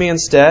emailing it to me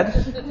instead?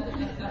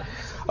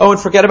 Oh,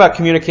 and forget about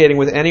communicating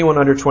with anyone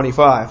under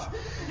 25.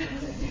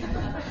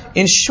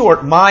 In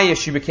short, my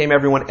issue became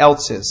everyone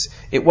else's.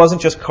 It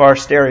wasn't just car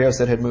stereos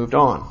that had moved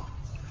on.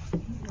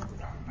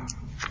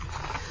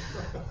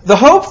 The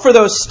hope for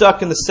those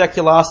stuck in the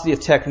seculosity of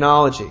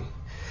technology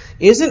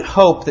isn't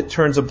hope that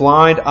turns a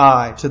blind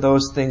eye to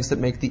those things that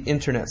make the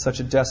internet such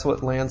a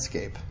desolate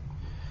landscape.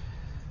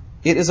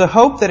 It is a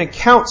hope that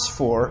accounts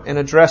for and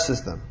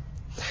addresses them.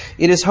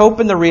 It is hope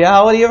in the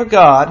reality of a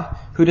God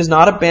who does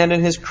not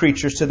abandon his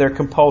creatures to their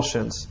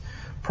compulsions,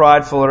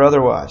 prideful or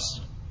otherwise.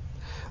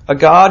 A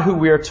God who,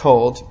 we are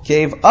told,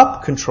 gave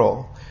up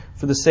control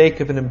for the sake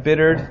of an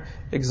embittered,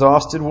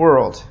 exhausted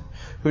world,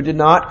 who did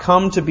not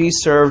come to be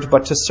served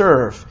but to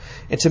serve,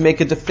 and to make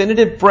a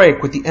definitive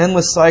break with the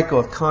endless cycle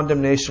of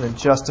condemnation and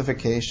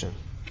justification.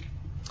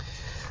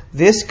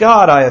 This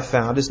God, I have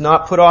found, is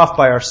not put off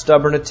by our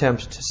stubborn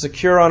attempt to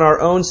secure on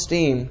our own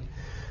steam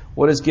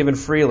what is given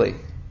freely,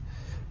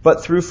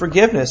 but through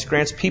forgiveness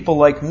grants people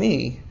like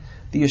me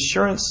the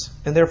assurance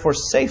and therefore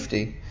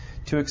safety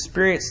to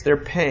experience their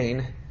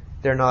pain,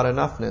 their not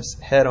enoughness,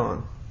 head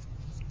on.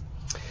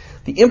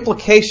 The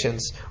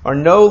implications are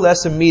no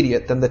less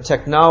immediate than the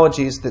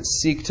technologies that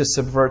seek to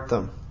subvert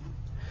them.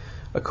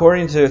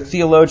 According to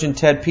theologian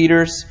Ted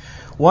Peters,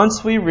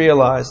 once we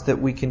realize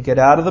that we can get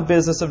out of the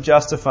business of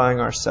justifying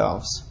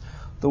ourselves,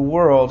 the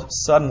world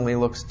suddenly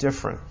looks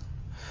different.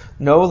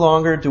 No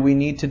longer do we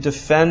need to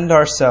defend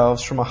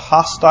ourselves from a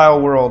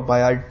hostile world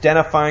by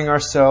identifying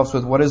ourselves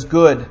with what is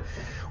good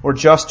or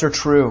just or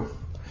true.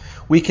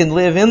 We can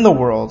live in the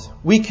world.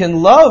 We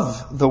can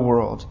love the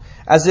world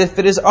as if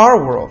it is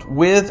our world,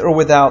 with or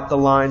without the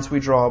lines we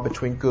draw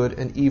between good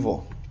and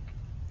evil.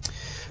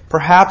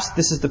 Perhaps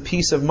this is the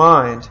peace of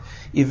mind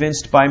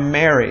evinced by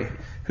Mary,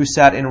 who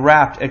sat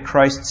enrapt at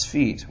Christ's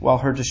feet while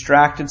her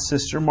distracted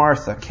sister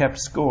Martha kept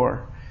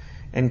score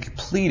and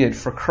pleaded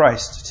for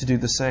Christ to do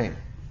the same.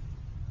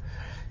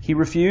 He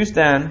refused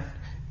then,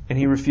 and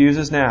he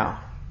refuses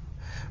now.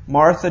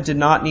 Martha did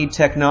not need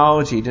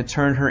technology to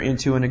turn her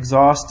into an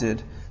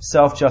exhausted,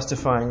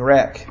 self-justifying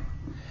wreck.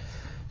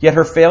 Yet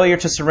her failure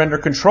to surrender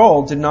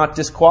control did not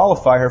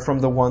disqualify her from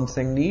the one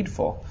thing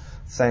needful,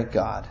 thank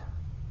God.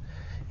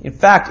 In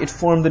fact, it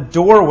formed the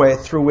doorway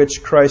through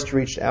which Christ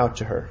reached out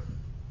to her.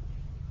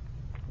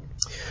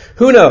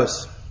 Who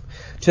knows?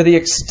 To the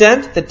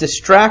extent that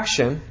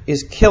distraction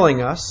is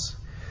killing us,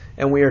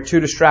 and we are too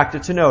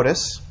distracted to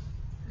notice,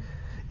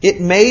 it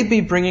may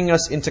be bringing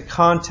us into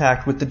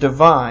contact with the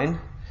divine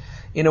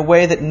in a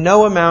way that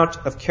no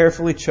amount of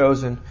carefully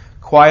chosen,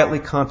 quietly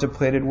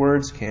contemplated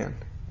words can.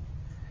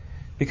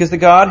 Because the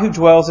God who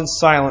dwells in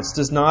silence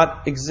does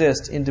not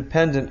exist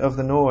independent of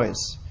the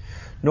noise,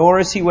 nor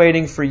is he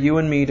waiting for you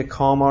and me to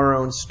calm our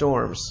own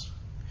storms.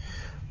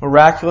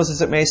 Miraculous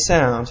as it may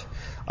sound,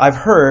 I've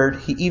heard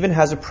he even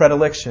has a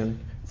predilection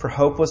for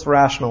hopeless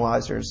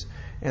rationalizers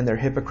and their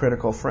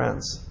hypocritical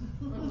friends.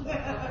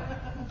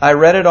 I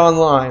read it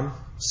online,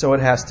 so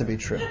it has to be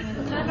true.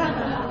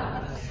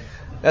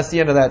 That's the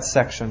end of that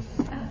section.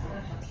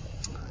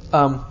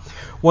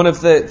 One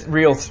of the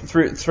real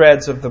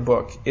threads of the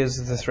book is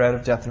the thread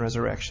of death and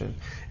resurrection.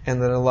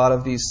 And that a lot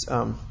of these,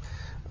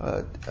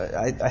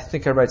 I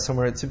think I write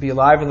somewhere, to be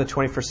alive in the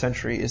 21st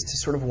century is to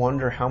sort of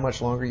wonder how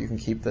much longer you can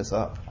keep this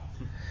up.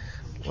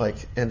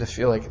 And to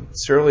feel like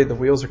surely the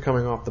wheels are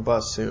coming off the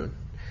bus soon.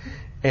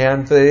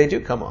 And they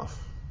do come off.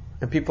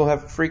 And people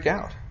have freak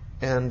out.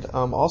 And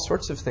all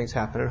sorts of things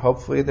happen. And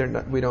hopefully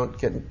we don't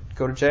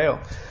go to jail.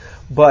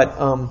 But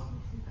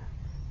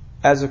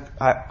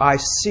I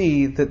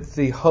see that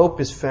the hope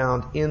is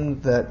found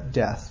in that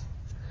death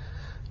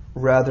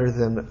rather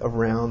than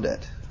around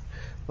it.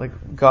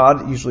 Like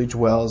God usually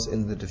dwells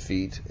in the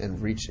defeat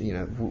and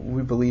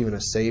we believe in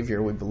a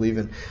Savior. We believe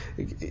in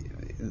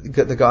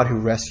the God who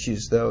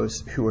rescues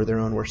those who are their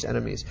own worst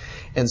enemies.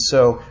 And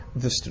so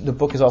the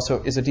book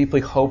is a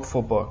deeply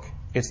hopeful book.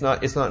 It's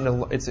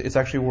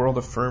actually world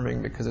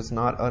affirming because it's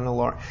not an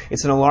alarm.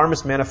 It's an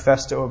alarmist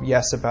manifesto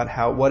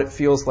about what it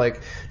feels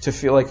like to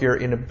feel like you're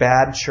in a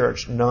bad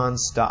church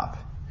nonstop.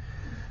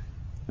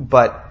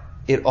 But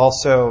it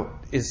also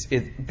is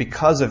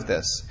because of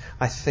this.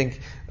 I think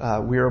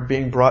we are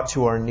being brought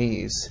to our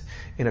knees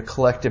in a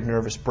collective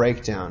nervous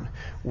breakdown,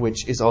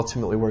 which is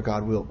ultimately where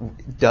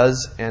God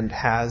does and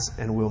has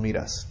and will meet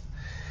us.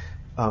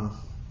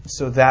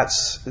 So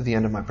that's the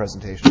end of my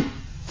presentation.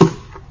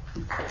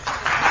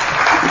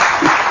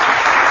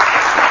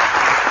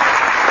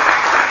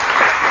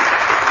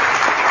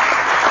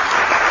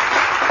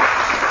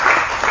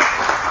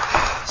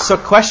 So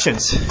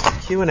questions,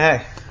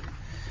 Q&A.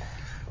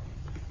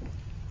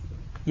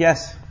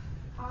 Yes?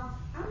 I'm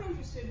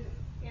interested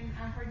in,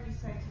 I heard you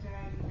say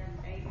today you have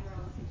an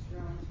 8-year-old,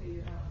 6-year-old, and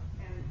 2-year-old,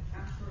 and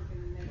I'm sort of in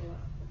the middle of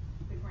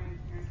the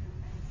grandparenting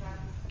thing, so I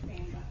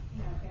understand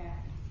that.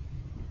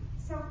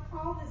 So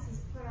all this is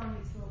put on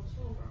these little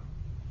children.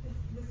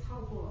 This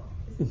whole book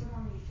is put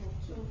on these little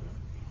children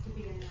to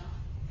be enough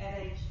at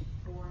age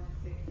 4,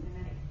 6,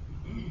 and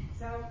 8.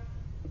 So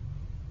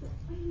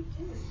what do you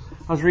do?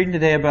 I was reading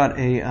today about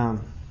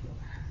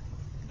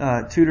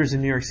tutors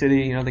in New York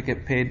City, that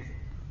get paid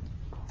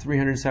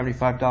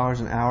 $375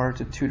 an hour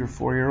to tutor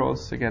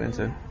 4-year-olds to get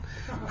into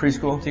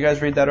preschool. Do you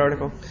guys read that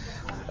article?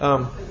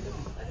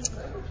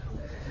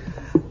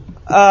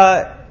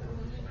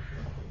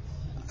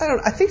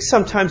 I think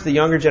sometimes the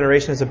younger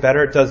generation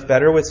does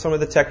better with some of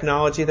the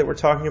technology that we're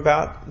talking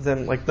about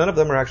than, like, none of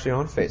them are actually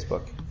on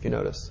Facebook, if you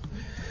notice.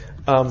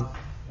 I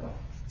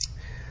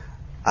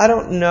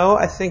don't know.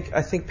 I think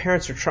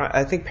parents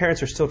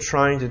are still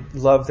trying to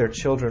love their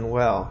children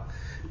well.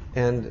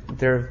 And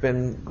there have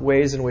been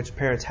ways in which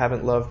parents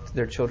haven't loved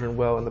their children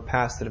well in the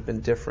past that have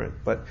been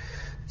different. But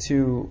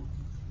to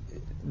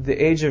the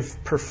age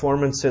of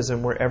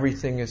performancism where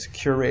everything is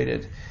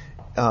curated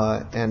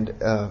and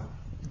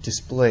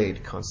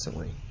displayed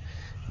constantly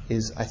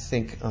is, I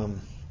think,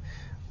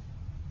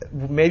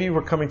 maybe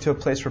we're coming to a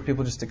place where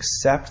people just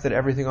accept that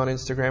everything on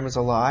Instagram is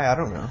a lie. I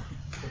don't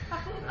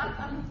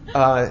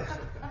know.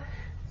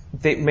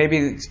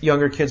 Maybe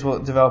younger kids will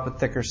develop a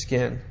thicker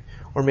skin.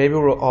 Or maybe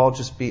we'll all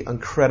just be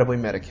incredibly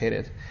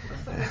medicated.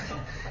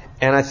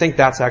 And I think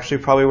that's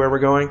actually probably where we're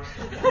going.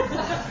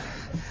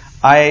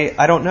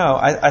 I don't know.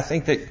 I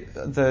think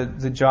that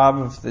the job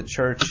of the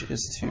church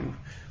is to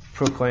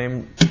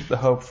proclaim the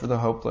hope for the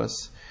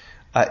hopeless,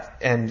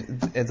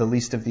 and the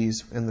least of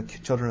these, and the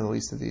children are the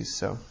least of these.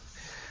 So,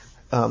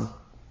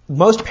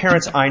 most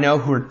parents I know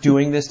who are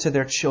doing this to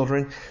their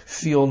children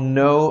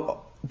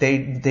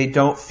they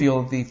don't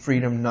feel the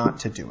freedom not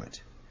to do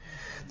it.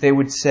 They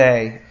would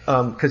say,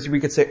 because we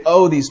could say,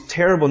 oh, these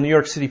terrible New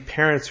York City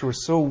parents who are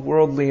so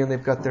worldly and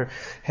they've got their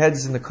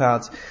heads in the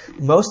clouds.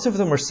 Most of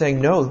them are saying,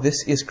 no,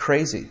 this is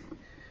crazy.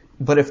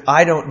 But if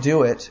I don't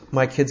do it,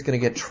 my kid's going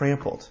to get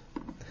trampled.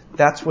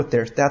 That's what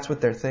they're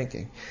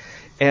thinking.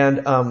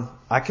 And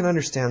I can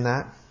understand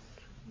that.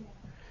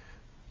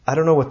 I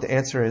don't know what the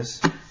answer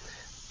is.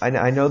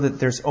 I know that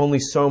there's only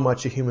so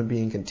much a human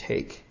being can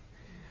take.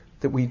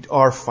 That we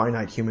are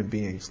finite human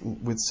beings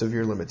with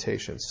severe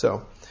limitations.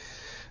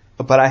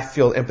 But I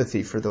feel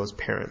empathy for those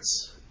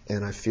parents,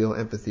 and I feel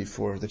empathy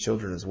for the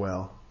children as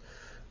well.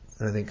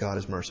 And I think God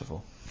is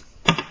merciful.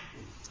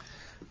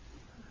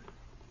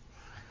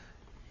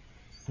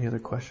 Any other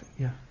question?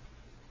 Yeah.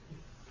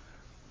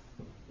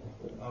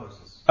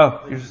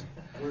 Where's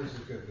the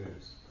good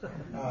news?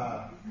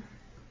 I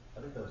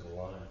think that was a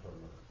line from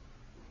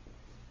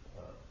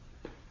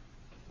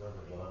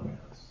Reverend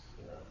Longhouse.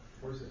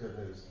 Where's the good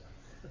news?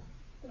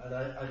 And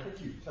I think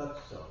you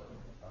touched on it.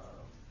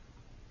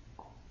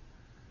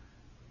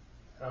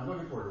 I'm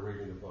looking forward to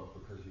reading the book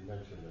because you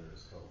mentioned there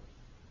is hope.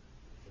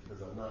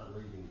 Because I'm not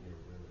leaving here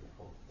really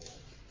hopeful.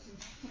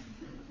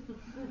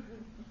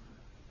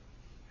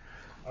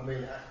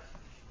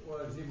 Well,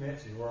 as you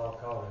mentioned, we're all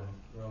called in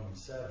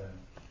Romans 7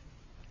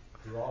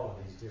 through all of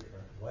these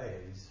different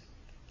ways,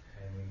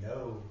 and we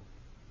know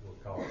we're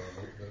called in it,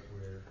 but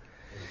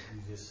as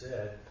you just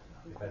said,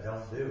 if I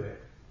don't do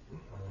it, I'm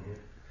going to get...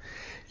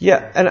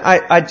 Yeah, and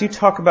I do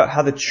talk about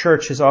how the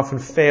church has often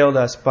failed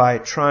us by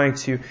trying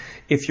to,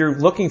 if you're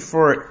looking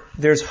for,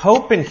 there's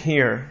hope in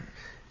here,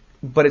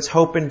 but it's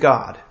hope in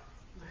God.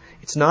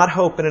 It's not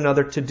hope in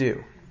another to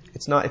do.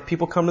 It's not, if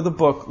people come to the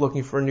book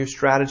looking for a new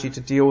strategy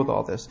to deal with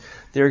all this,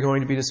 they're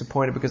going to be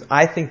disappointed because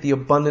I think the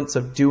abundance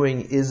of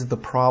doing is the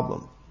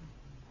problem.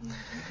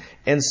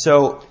 And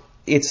so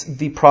it's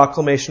the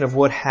proclamation of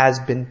what has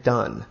been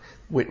done,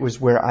 which was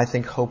where I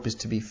think hope is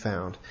to be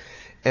found.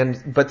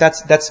 But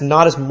that's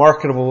not as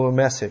marketable a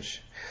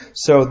message.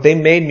 So they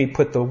made me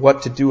put the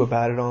what to do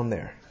about it on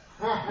there.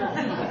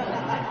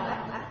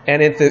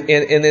 And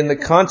in the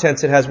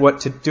contents it has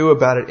what to do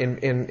about it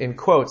in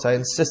quotes. I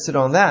insisted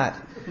on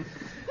that.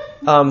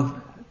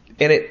 And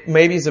it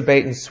maybe is a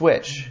bait and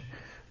switch.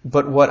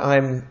 But what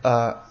I'm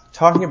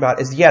talking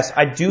about is, yes,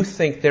 I do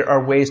think there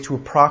are ways to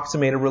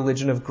approximate a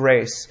religion of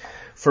grace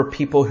for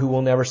people who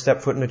will never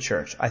step foot in a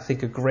church. I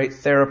think a great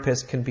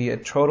therapist can be a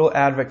total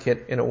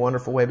advocate in a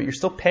wonderful way, but you're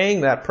still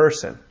paying that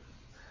person.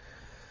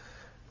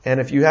 And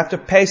if you have to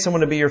pay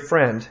someone to be your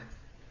friend,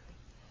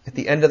 at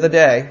the end of the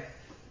day,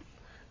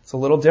 it's a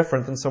little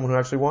different than someone who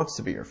actually wants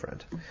to be your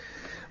friend.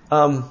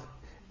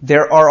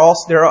 There are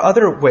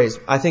other ways.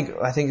 I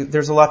think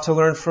there's a lot to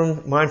learn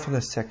from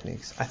mindfulness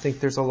techniques. I think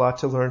there's a lot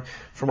to learn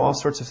from all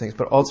sorts of things.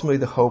 But ultimately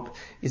the hope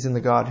is in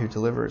the God who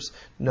delivers,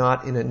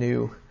 not in a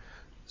new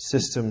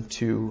system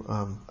to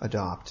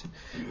adopt,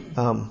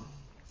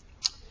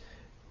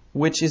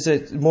 which is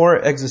a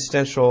more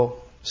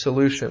existential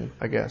solution,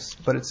 I guess,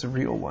 but it's a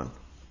real one.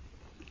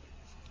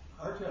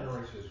 Our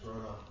generation has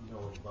grown up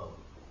knowing both.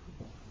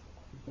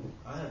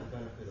 I have the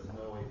benefit of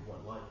knowing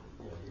what life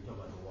is. You talk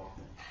about the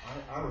Walkman.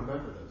 I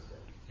remember those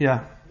days.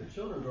 Yeah. The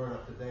children growing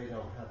up today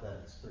don't have that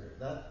experience.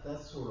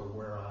 That's sort of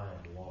where I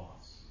am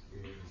lost,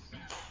 is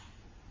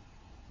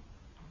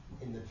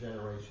in the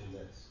generation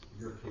that's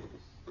your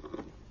kids.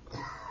 You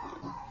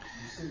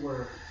see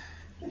where's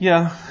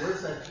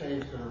that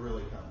change going to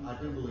really come? I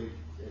do believe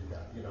in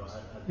God.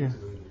 I do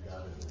believe in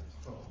God in its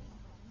control.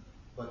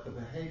 But the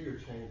behavior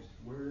change,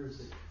 where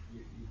is it?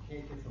 You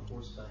can't get the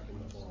horse back in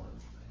the barn.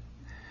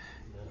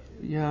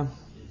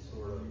 It's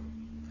sort of...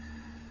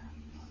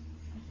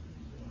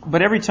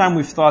 But every time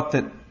we've thought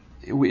that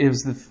it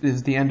was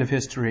the end of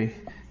history,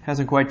 it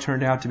hasn't quite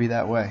turned out to be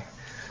that way.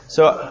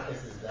 So, I'm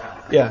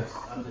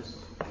just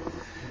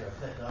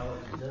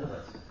technology is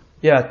interesting.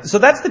 Yeah, so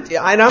that's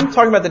and I'm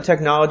talking about the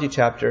technology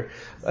chapter.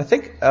 I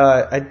think,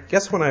 I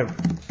guess I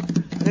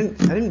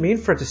didn't mean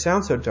for it to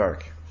sound so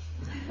dark.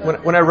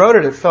 When I wrote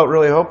it, it felt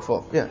really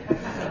hopeful. Yeah.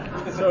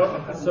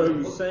 So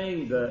you're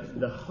saying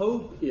the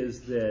hope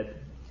is that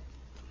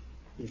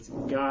it's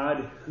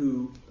God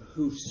who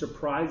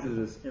surprises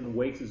us and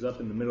wakes us up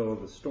in the middle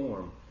of the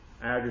storm.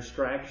 Our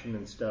distraction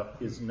and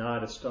stuff is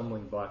not a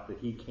stumbling block that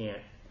He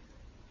can't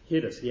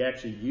hit us. He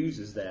actually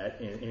uses that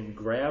and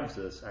grabs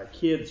us. Our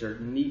kids are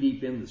knee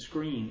deep in the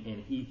screen,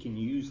 and He can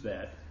use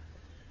that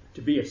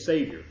to be a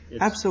savior.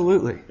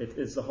 Absolutely.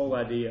 It's the whole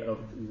idea of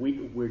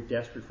we're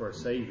desperate for a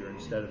savior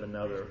instead of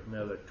another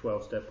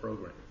 12-step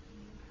program.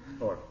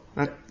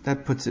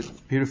 That puts it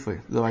beautifully.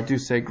 Though I do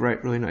say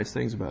really nice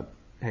things about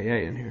AA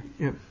in here.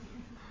 Yeah.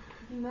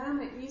 The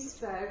moment you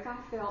spoke, I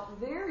felt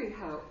very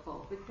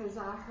hopeful because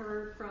I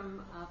heard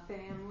from a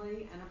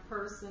family and a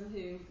person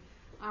who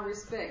I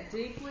respect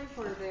deeply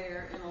for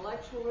their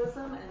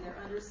intellectualism and their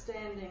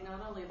understanding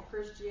not only of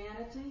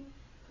Christianity,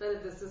 but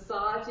of the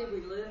society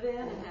we live in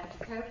and have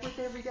to cope with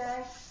every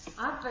day.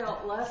 I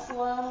felt less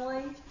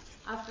lonely.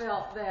 I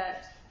felt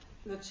that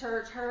the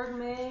church heard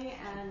me,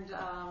 and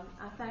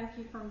I thank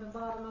you from the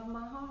bottom of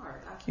my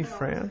heart. Thank you,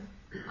 Fran.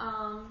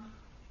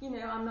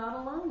 I'm not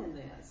alone in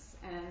this,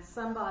 and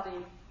somebody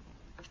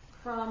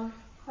from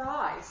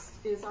Christ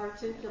is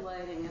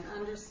articulating an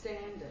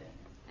understanding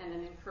and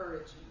an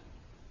encouragement.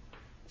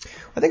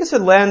 I think it's a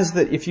lens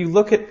that if you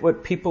look at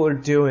what people are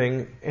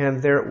doing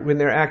and when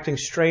they're acting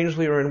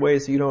strangely or in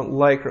ways that you don't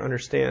like or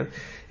understand,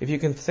 if you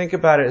can think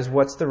about it as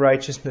what's the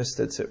righteousness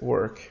that's at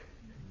work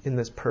in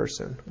this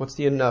person? What's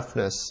the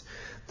enoughness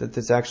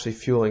that's actually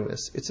fueling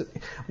this?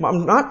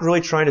 I'm not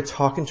really trying to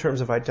talk in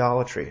terms of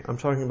idolatry. I'm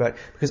talking about,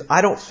 because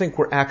I don't think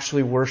we're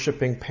actually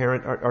worshiping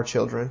our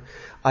children.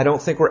 I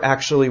don't think we're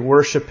actually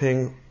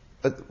worshiping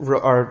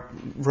our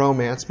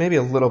romance, maybe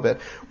a little bit,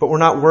 but we're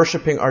not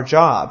worshiping our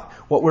job.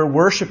 What we're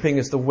worshiping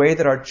is the way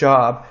that our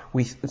job,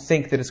 we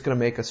think that it's going to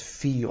make us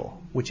feel,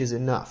 which is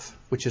enough,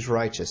 which is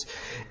righteous.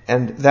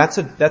 And that's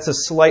a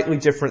slightly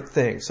different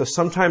thing. So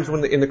sometimes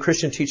in the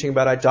Christian teaching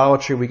about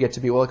idolatry, we get to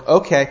be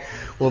okay,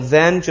 well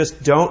then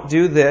just don't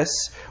do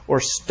this, or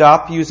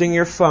stop using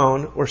your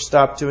phone, or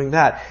stop doing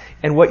that.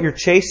 And what you're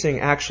chasing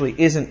actually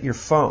isn't your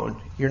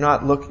phone. You're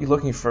not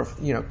looking for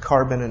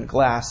carbon and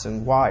glass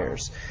and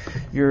wires.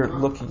 You're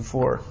looking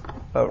for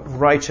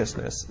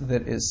righteousness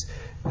that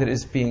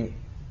is being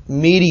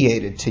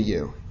mediated to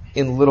you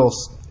in little.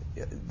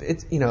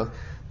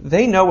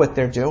 They know what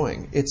they're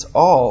doing. It's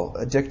all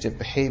addictive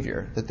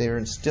behavior that they are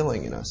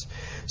instilling in us.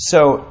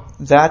 So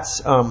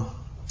that's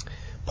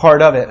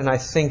part of it. And I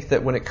think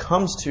that when it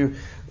comes to,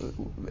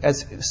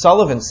 as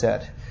Sullivan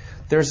said,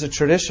 there's a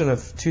tradition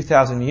of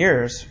 2,000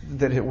 years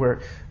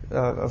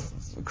of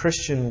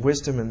Christian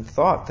wisdom and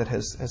thought that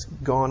has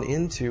gone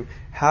into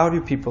how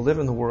do people live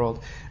in the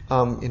world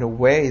in a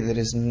way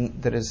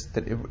that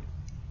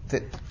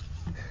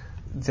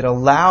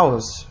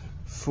allows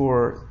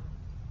for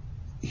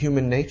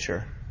human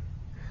nature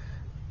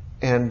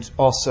and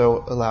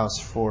also allows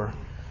for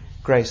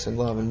grace and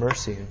love and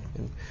mercy.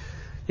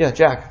 Yeah,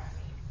 Jack.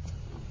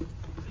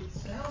 It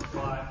sounds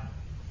like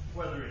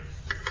whether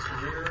it's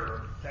career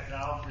or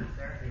technology or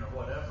parenting or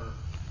whatever,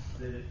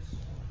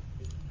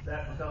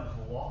 that becomes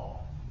the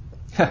law.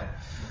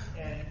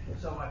 And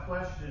so my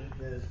question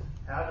is,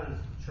 how does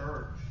the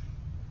church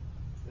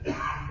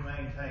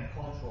maintain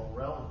cultural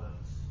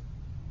relevance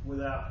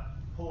without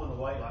pulling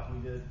away like we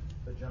did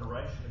a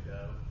generation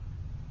ago?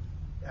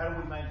 How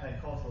do we maintain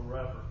cultural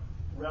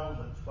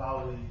relevance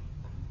while we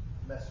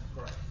mess with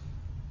Christ?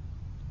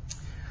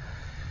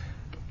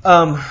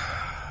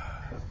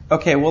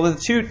 Okay, well,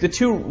 the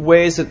two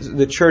ways that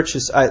the church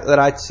that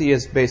I see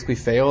has basically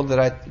failed that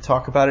I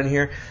talk about in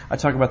here, I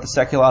talk about the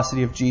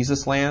seculosity of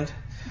Jesus land,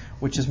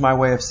 which is my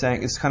way of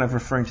saying, it's kind of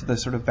referring to the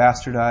sort of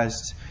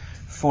bastardized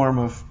form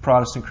of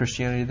Protestant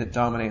Christianity that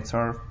dominates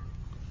our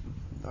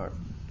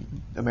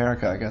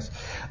America, I guess.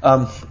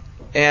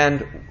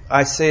 And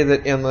I say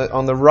that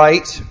on the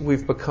right,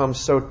 we've become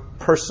so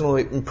personal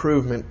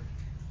improvement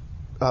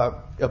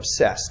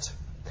obsessed.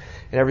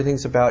 And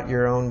everything's about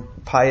your own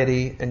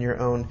piety and your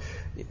own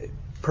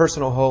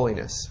personal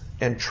holiness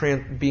and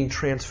being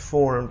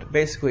transformed,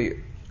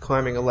 basically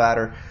climbing a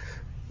ladder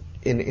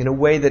in a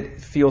way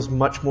that feels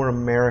much more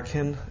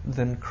American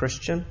than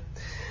Christian.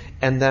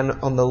 And then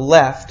on the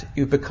left,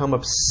 you become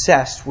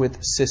obsessed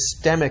with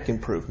systemic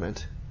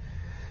improvement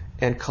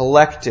and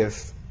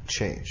collective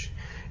change.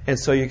 And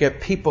so you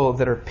get people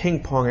that are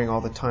ping-ponging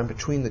all the time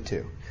between the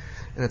two.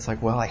 And it's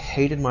like, well, I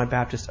hated my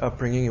Baptist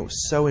upbringing. It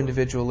was so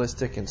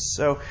individualistic and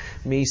so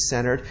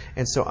me-centered.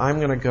 And so I'm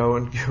going to go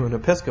and do an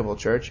Episcopal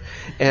church.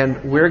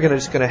 And we're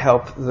just going to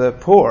help the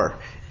poor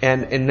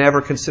and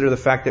never consider the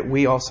fact that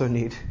we also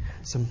need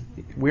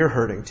we're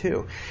hurting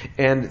too.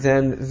 And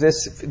then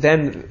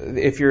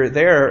if you're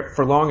there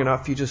for long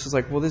enough, you just is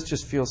like, well, this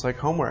just feels like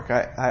homework.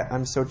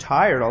 I'm so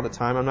tired all the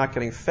time. I'm not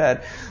getting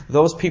fed.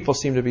 Those people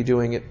seem to be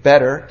doing it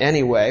better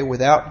anyway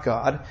without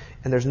God.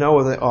 And there's no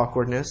other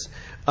awkwardness.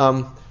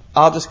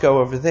 I'll just go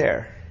over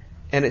there.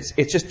 And it's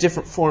just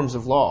different forms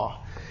of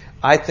law.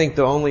 I think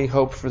the only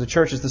hope for the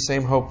church is the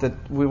same hope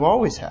that we've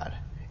always had.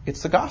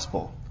 It's the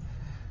gospel.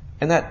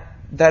 And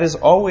that has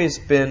always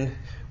been,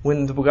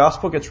 when the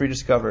gospel gets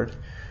rediscovered,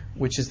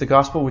 which is the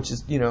gospel, which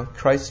is,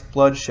 Christ's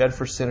blood shed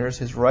for sinners,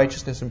 His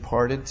righteousness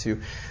imparted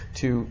to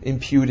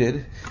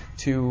imputed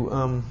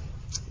to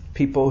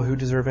people who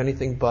deserve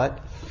anything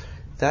but.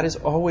 That has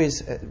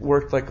always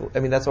worked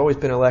that's always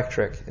been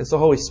electric. It's the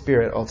Holy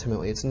Spirit,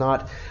 ultimately. It's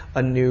not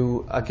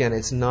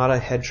it's not a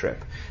head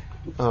trip.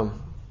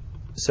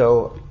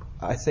 So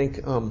I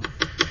think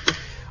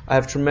I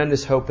have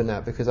tremendous hope in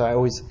that, because I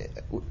always,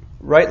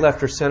 right,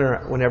 left, or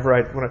center, when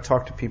I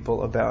talk to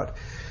people about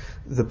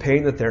the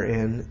pain that they're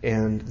in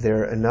and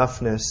their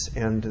enoughness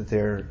and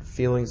their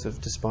feelings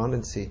of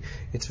despondency,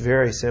 it's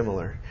very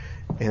similar.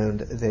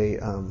 And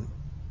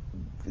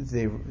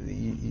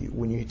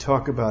when you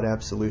talk about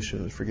absolution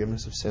and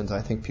forgiveness of sins,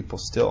 I think people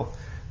still,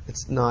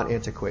 it's not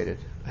antiquated.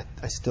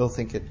 I still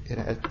think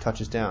it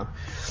touches down.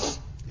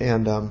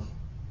 And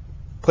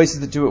places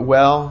that do it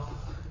well,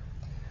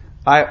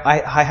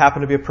 I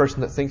happen to be a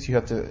person that thinks you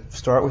have to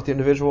start with the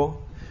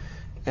individual,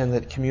 and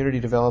that community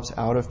develops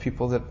out of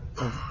people that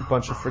are a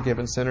bunch of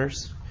forgiven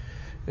sinners.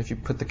 If you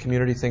put the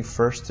community thing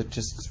first,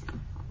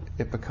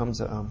 it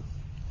becomes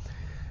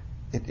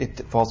it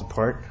falls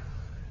apart.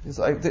 It's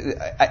like,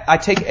 I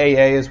take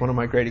AA as one of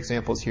my great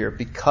examples here,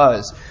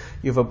 because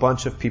you have a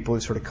bunch of people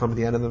who sort of come to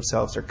the end of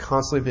themselves. They're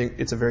constantly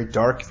it's a very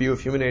dark view of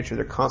human nature.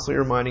 They're constantly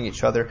reminding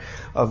each other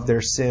of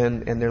their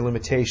sin and their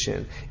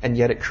limitation, and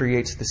yet it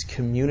creates this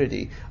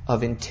community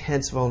of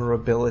intense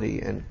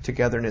vulnerability and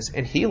togetherness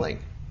and healing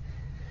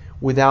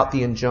without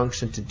the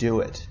injunction to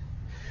do it.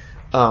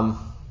 I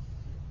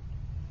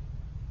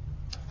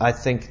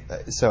think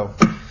so.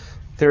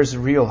 There's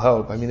real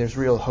hope. I mean, there's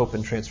real hope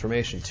and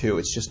transformation too.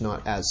 It's just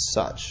not as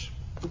such.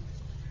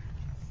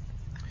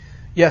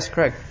 Yes,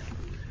 Craig.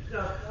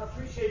 No, I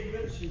appreciate you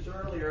mentioned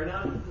earlier, and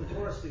I'm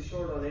notoriously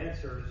short on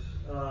answers,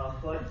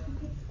 but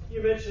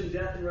you mentioned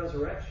death and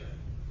resurrection.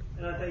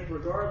 And I think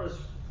regardless,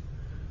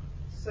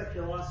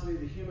 seculosity,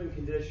 the human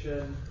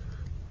condition,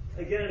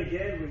 again and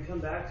again, we come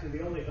back to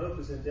the only hope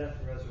is in death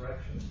and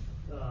resurrection.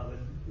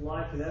 And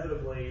life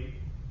inevitably,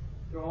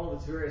 through all of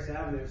its various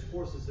avenues,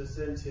 forces us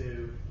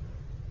into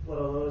what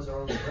alone is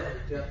our only hope,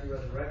 death and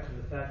resurrection.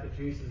 The fact that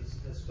Jesus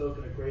has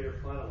spoken a greater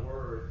final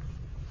word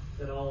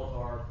than all of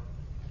our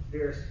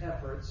various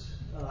efforts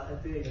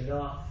at being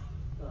enough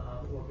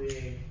or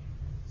being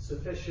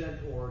sufficient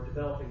or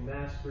developing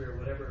mastery or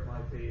whatever it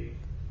might be.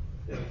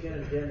 Again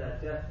and again, that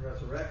death and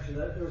resurrection.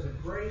 There was a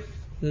great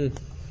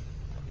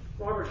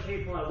Robert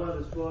Capon, one of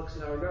his books,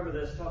 and I remember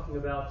this, talking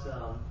about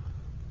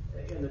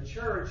in the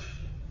church.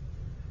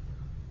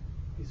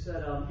 He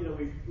said,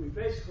 we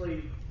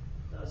basically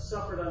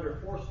suffered under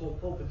forceful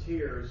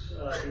pulpiteers,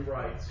 he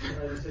writes. He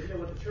said,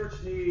 what the church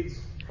needs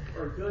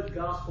are good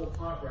gospel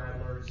pot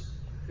rattlers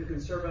who can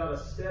serve out a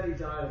steady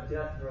diet of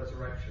death and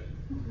resurrection.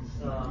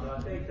 And I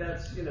think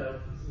that's,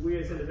 we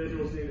as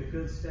individuals need a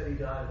good steady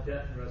diet of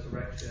death and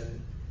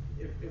resurrection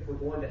if we're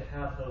going to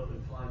have hope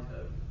and find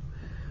hope.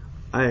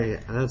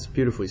 That's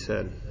beautifully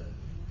said.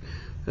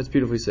 That's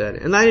beautifully said.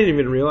 And I didn't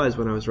even realize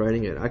when I was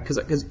writing it,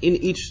 because in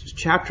each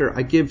chapter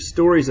I give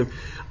stories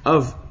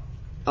of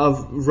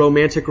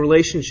romantic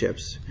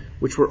relationships,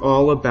 which were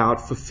all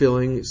about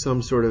fulfilling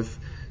some sort of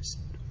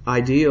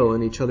ideal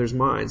in each other's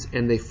minds,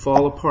 and they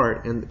fall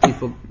apart, and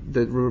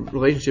the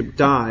relationship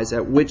dies,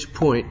 at which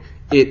point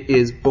it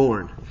is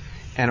born,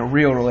 and a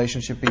real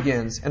relationship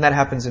begins. And that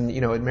happens in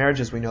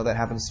marriages. We know that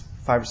happens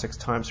 5 or 6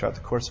 times throughout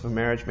the course of a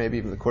marriage, maybe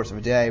even the course of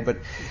a day. But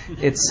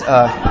it's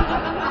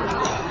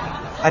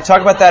I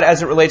talk about that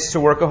as it relates to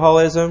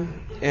workaholism,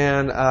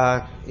 and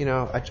I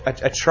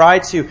try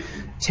to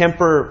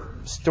temper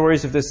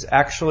stories of this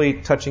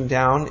actually touching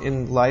down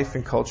in life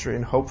and culture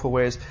in hopeful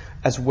ways,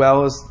 as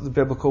well as the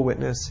biblical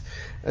witness,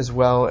 as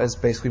well as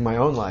basically my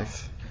own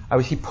life.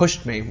 He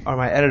pushed me, or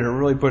my editor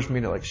really pushed me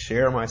to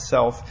share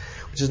myself,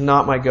 which is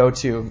not my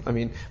go-to. I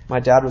mean, my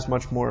dad was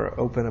much more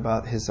open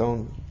about his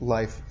own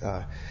life,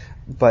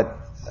 but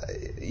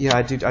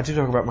I do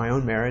talk about my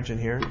own marriage in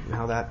here and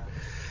how that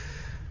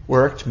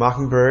worked.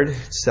 Mockingbird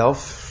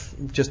itself,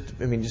 just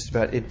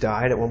about it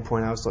died. At one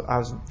point, I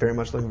was very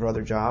much looking for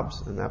other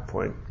jobs. And at that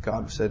point,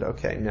 God said,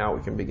 "Okay, now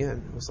we can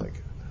begin." I was like,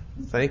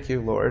 "Thank you,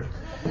 Lord.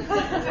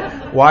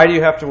 Why do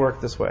you have to work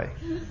this way?"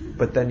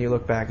 But then you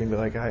look back and be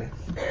like,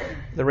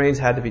 the reins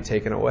had to be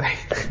taken away.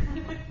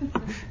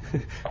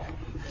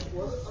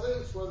 Well, I think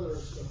it's whether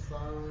it's a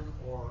phone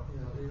or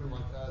even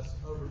like us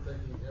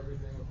overthinking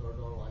everything with our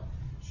daughter. Like,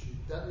 she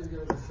doesn't need to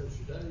go to this,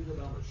 she doesn't need to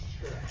go down, but she's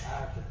going to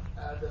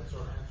add that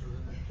sort of answer.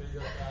 You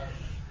go add.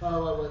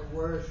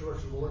 Where is she? Where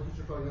she will look at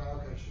your phone.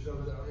 Okay, she's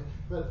over there. Okay,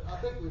 but I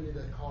think we need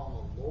to call on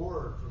the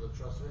Lord for the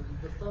trust. I mean,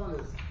 the phone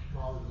is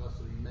probably the most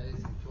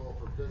amazing tool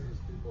for business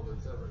people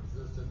that's ever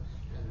existed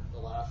in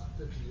the last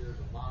 50 years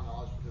of my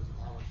knowledge, because of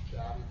how much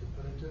data you can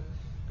put into it.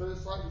 But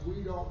it's like we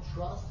don't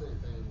trust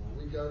anything anymore.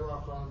 We go to our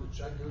phone to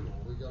check Google.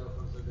 We go to our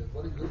phone to say,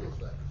 "What did Google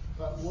say?"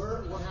 But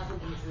what happens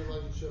in this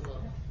relationship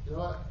of,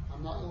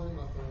 I'm not going to leave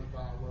my phone if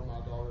I where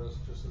my daughter is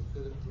to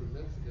did it 3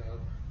 minutes ago.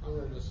 I'm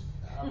going to just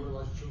have a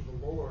relationship with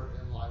the Lord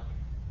and like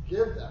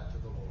give that to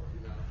the Lord.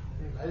 You know,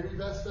 maybe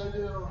best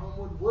stadium at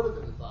Homewood would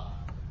have been 5,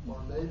 or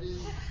maybe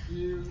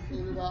you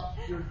ended up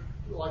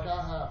like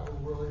I have a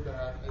really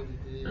bad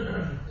ADD,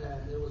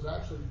 and it was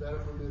actually better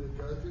for me to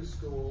go through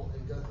school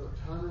and go through a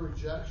ton of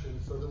rejection,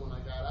 so that when I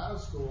got out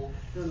of school,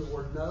 hearing the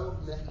word no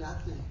meant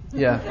nothing.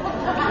 Yeah.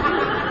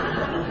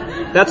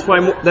 That's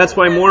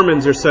why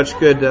Mormons are such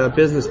good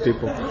business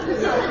people. But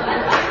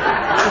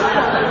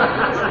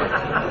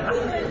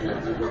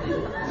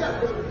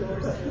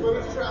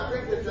it's true. I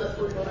think that that's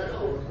what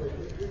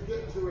we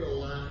get to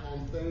rely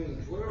on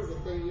things, whatever the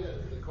thing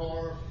is, the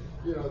car,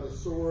 the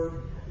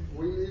sword.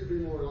 We need to be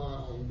more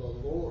reliant on the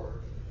Lord.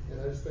 And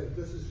I just think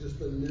this is just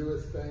the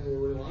newest thing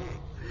we're relying on.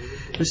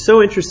 It's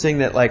so interesting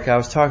that, like, I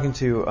was talking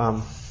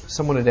to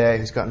someone today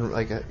who's gotten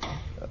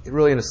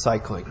really into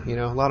cycling.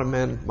 A lot of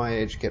men my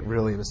age get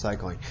really into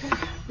cycling.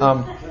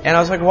 And I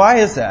was like, why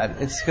is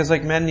that? It's because,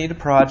 like, men need a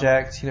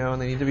project,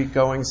 and they need to be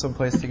going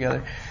someplace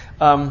together.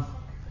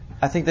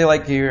 I think they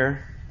like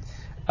gear.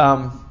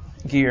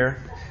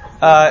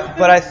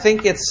 But I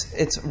think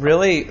it's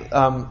really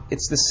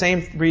it's the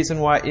same reason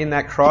why in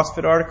that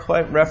CrossFit article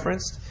I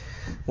referenced,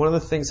 one of the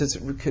things that's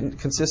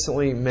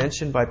consistently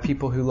mentioned by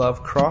people who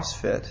love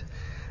CrossFit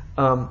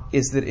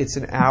is that it's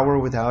an hour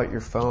without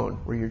your phone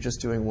where you're just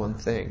doing one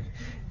thing,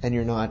 and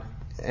you're not,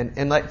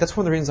 and like that's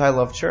one of the reasons I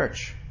love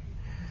church,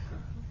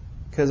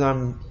 because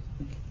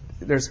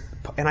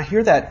and I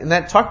hear that,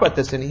 and talk about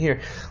this in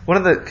here. One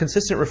of the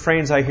consistent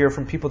refrains I hear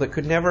from people that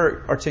could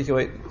never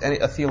articulate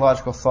a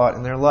theological thought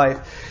in their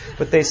life,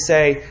 but they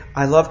say,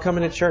 I love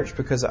coming to church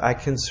because I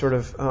can sort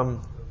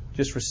of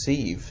just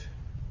receive.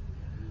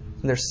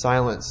 And there's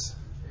silence.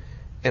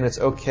 And it's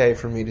okay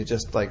for me to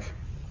just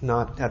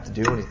not have to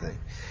do anything.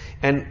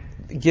 And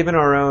given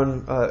our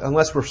own,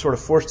 unless we're sort of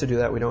forced to do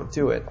that, we don't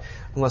do it.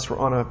 Unless we're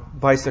on a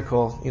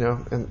bicycle,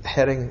 and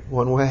heading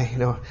one way,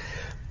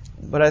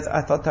 But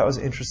I thought that was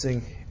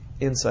interesting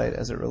insight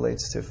as it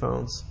relates to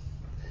phones.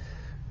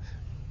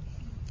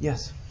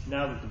 Yes?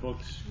 Now that the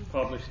book's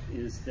published,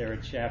 is there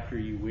a chapter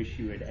you wish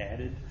you had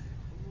added?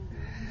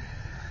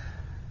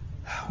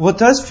 Well, it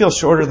does feel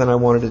shorter than I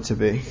wanted it to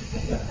be.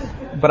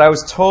 But I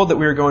was told that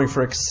we were going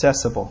for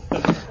accessible.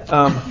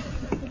 But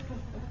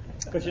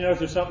is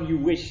there something you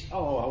wish,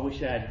 I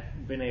wish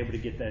I'd been able to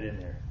get that in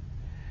there?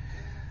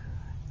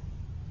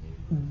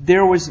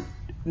 There was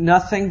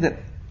nothing that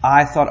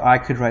I thought I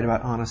could write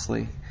about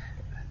honestly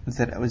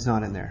that was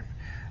not in there.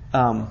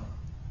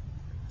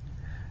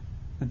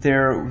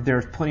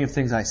 There's plenty of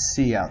things I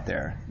see out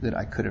there that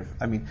I could have.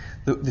 I mean,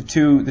 the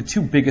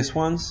two biggest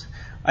ones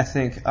I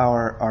think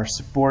are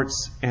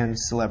sports and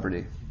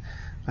celebrity.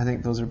 I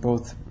think those are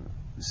both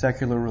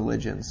secular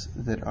religions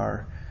that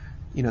are,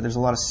 there's a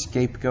lot of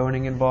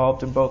scapegoating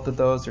involved in both of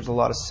those. There's a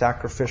lot of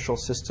sacrificial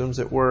systems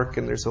at work,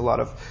 and there's a lot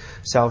of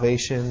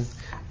salvation.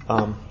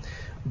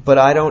 But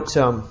I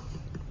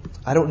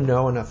don't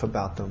know enough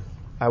about them.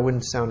 I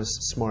wouldn't sound as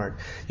smart.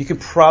 You could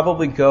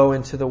probably go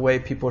into the way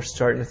people are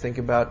starting to think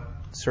about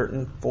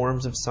certain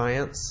forms of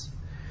science.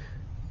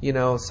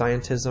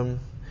 Scientism.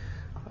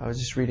 I was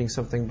just reading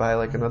something by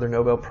another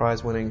Nobel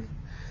Prize winning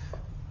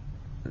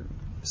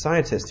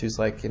scientist who's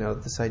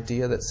this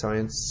idea that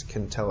science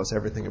can tell us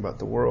everything about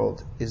the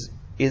world is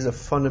a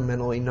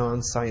fundamentally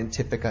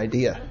non-scientific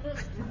idea.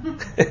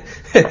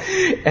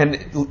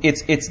 And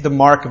it's the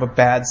mark of a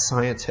bad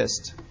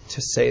scientist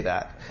to say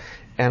that.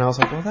 And I was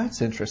like, well,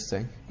 that's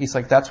interesting. He's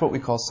like, that's what we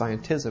call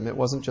scientism. It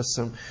wasn't just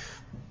some,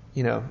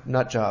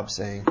 nut job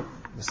saying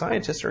the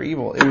scientists are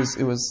evil. It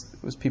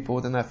was people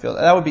within that field.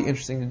 That would be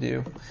interesting to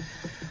do.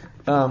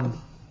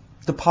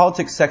 The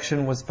politics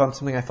section was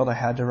something I felt I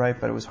had to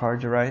write, but it was hard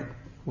to write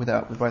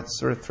without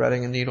sort of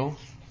threading a needle.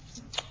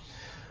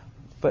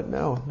 But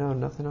no,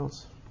 nothing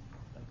else.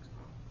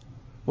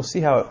 We'll see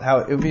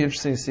how it would be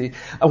interesting to see.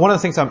 One of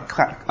the things I'm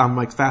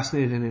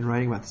fascinated in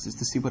writing about this is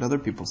to see what other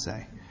people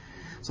say.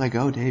 It's like,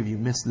 oh, Dave, you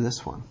missed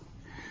this one.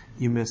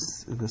 You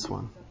missed this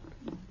one.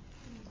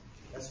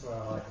 That's what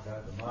I like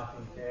about the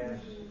mocking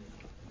cast,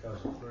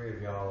 because the three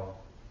of y'all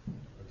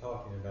are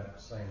talking about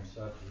the same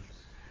subjects,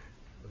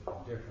 but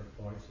from different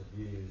points of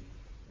view,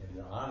 and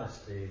the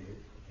honesty that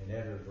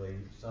inevitably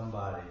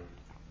somebody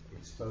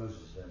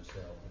exposes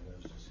themselves in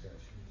those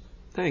discussions.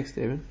 Thanks,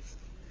 David.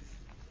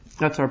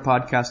 That's our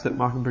podcast that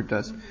Mockingbird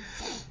does.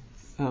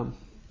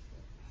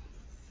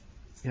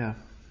 Yeah.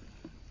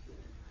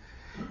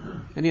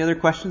 Any other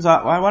questions?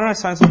 Why don't I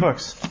sign some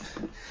books?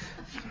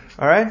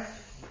 All right?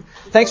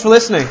 Thanks for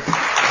listening.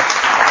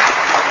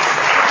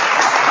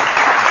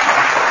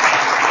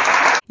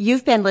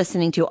 You've been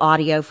listening to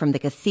audio from the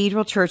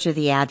Cathedral Church of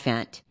the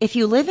Advent. If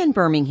you live in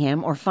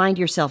Birmingham or find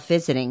yourself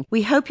visiting,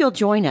 we hope you'll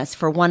join us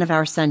for one of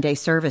our Sunday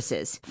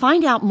services.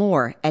 Find out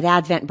more at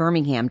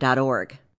adventbirmingham.org.